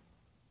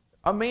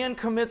 A man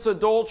commits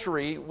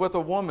adultery with a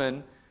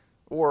woman,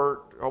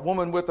 or a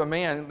woman with a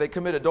man, they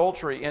commit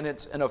adultery, and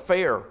it's an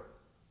affair.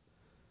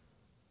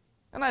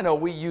 And I know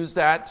we use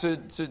that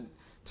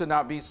to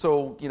not be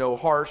so,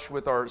 harsh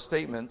with our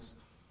statements.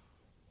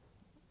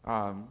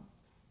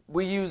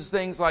 We use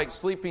things like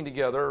sleeping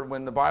together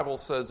when the Bible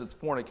says it's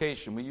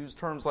fornication. We use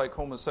terms like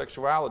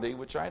homosexuality,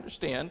 which I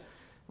understand.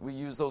 We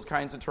use those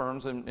kinds of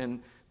terms,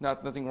 and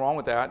nothing wrong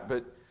with that,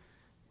 but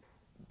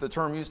the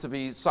term used to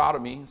be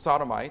sodomy,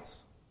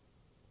 sodomites.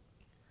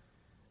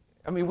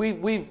 I mean,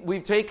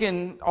 we've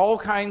taken all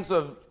kinds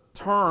of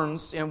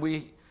terms, and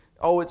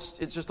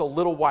it's just a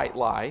little white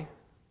lie.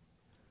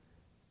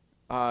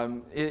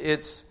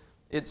 It's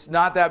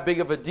not that big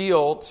of a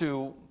deal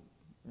to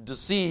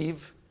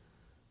deceive.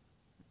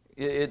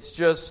 It's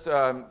just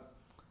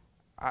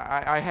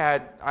I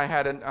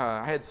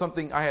had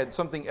something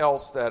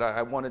else that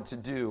I wanted to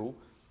do,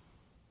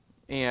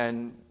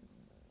 and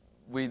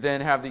we then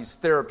have these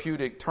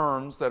therapeutic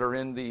terms that are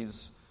in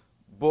these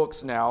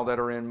books now that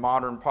are in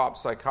modern pop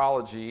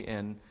psychology,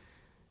 and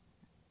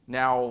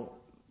now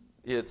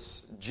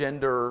it's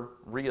gender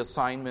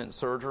reassignment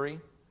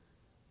surgery,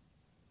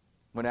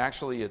 when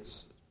actually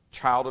it's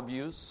child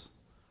abuse,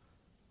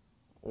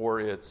 or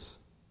it's,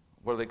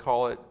 what do they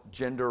call it,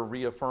 gender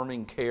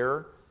reaffirming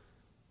care,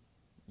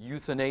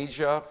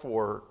 euthanasia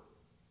for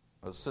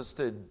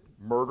assisted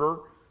murder.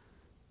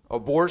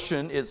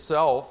 Abortion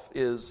itself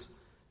is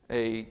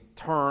a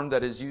term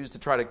that is used to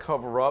try to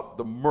cover up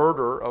the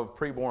murder of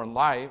preborn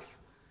life.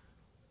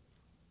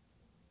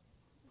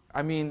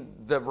 I mean,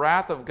 the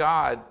wrath of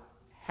God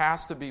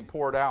has to be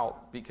poured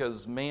out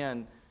because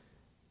man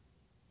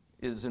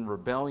is in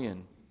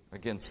rebellion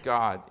against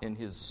God, and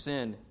his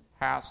sin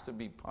has to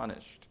be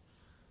punished.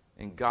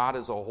 And God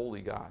is a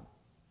holy God.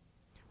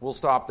 We'll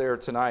stop there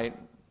tonight.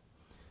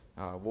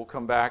 We'll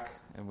come back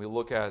and we'll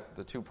look at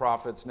the two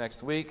prophets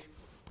next week,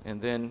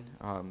 and then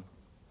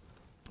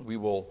we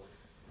will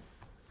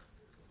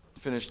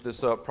finish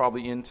this up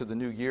probably into the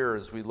new year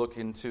as we look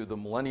into the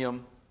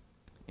millennium,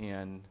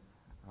 and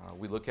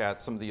we look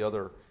at some of the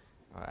other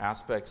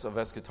aspects of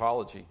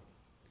eschatology.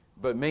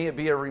 But may it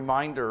be a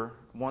reminder,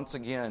 once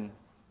again,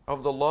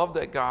 of the love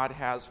that God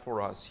has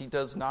for us. He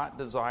does not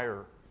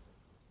desire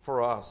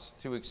for us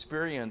to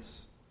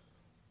experience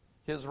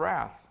his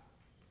wrath.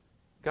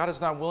 God is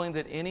not willing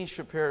that any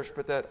should perish,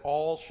 but that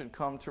all should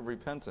come to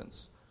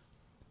repentance.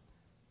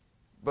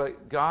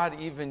 But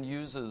God even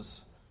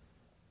uses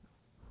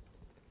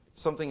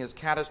something as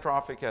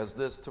catastrophic as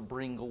this to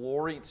bring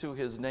glory to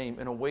his name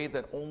in a way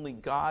that only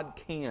God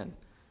can.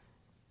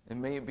 And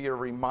may it be a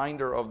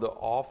reminder of the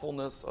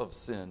awfulness of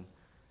sin.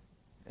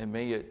 And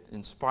may it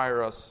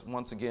inspire us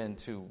once again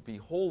to be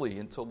holy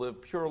and to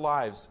live pure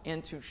lives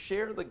and to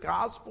share the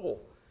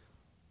gospel.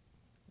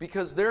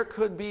 Because there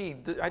could be,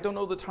 I don't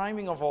know the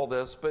timing of all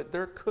this, but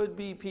there could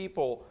be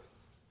people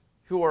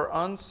who are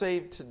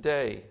unsaved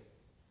today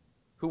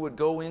who would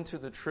go into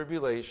the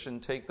tribulation,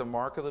 take the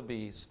mark of the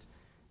beast,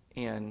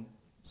 and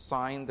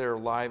sign their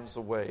lives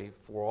away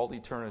for all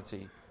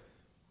eternity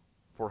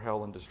for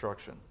hell and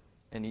destruction,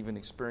 and even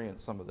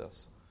experience some of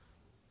this.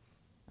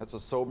 That's a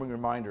sobering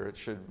reminder. It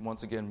should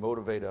once again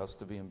motivate us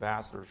to be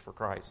ambassadors for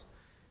Christ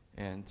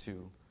and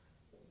to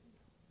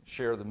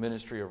share the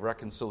ministry of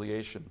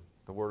reconciliation,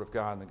 the Word of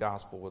God and the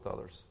gospel with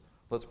others.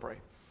 Let's pray.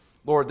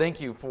 Lord,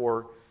 thank you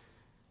for,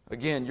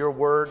 again, your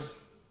word.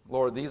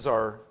 Lord, these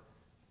are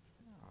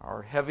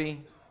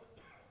heavy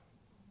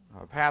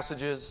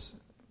passages,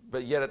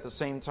 but yet at the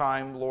same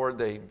time, Lord,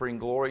 they bring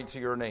glory to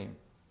your name.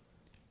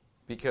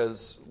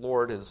 Because,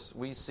 Lord, as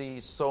we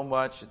see so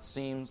much, it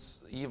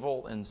seems,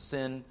 evil and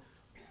sin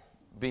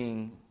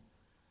being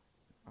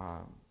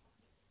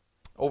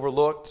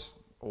overlooked,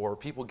 or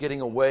people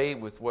getting away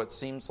with what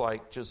seems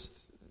like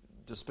just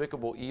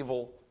despicable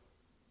evil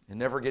and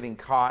never getting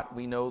caught.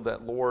 We know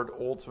that, Lord,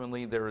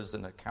 ultimately there is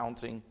an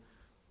accounting,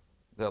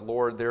 that,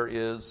 Lord, there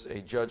is a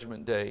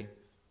judgment day.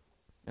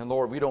 And,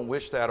 Lord, we don't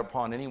wish that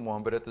upon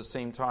anyone, but at the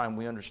same time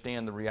we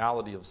understand the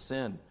reality of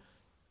sin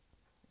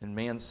and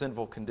man's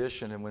sinful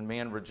condition. And when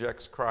man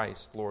rejects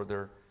Christ, Lord,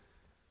 there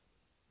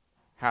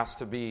has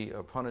to be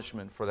a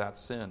punishment for that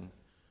sin.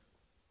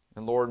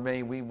 And Lord,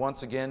 may we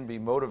once again be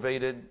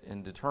motivated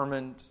and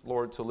determined,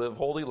 Lord, to live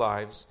holy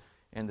lives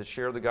and to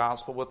share the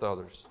gospel with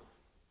others.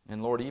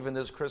 And Lord, even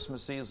this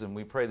Christmas season,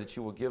 we pray that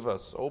you will give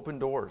us open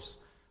doors,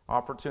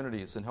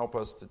 opportunities, and help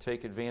us to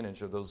take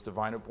advantage of those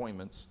divine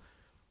appointments.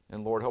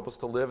 And Lord, help us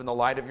to live in the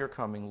light of your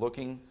coming,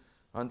 looking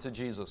unto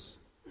Jesus.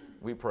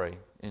 We pray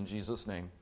in Jesus' name.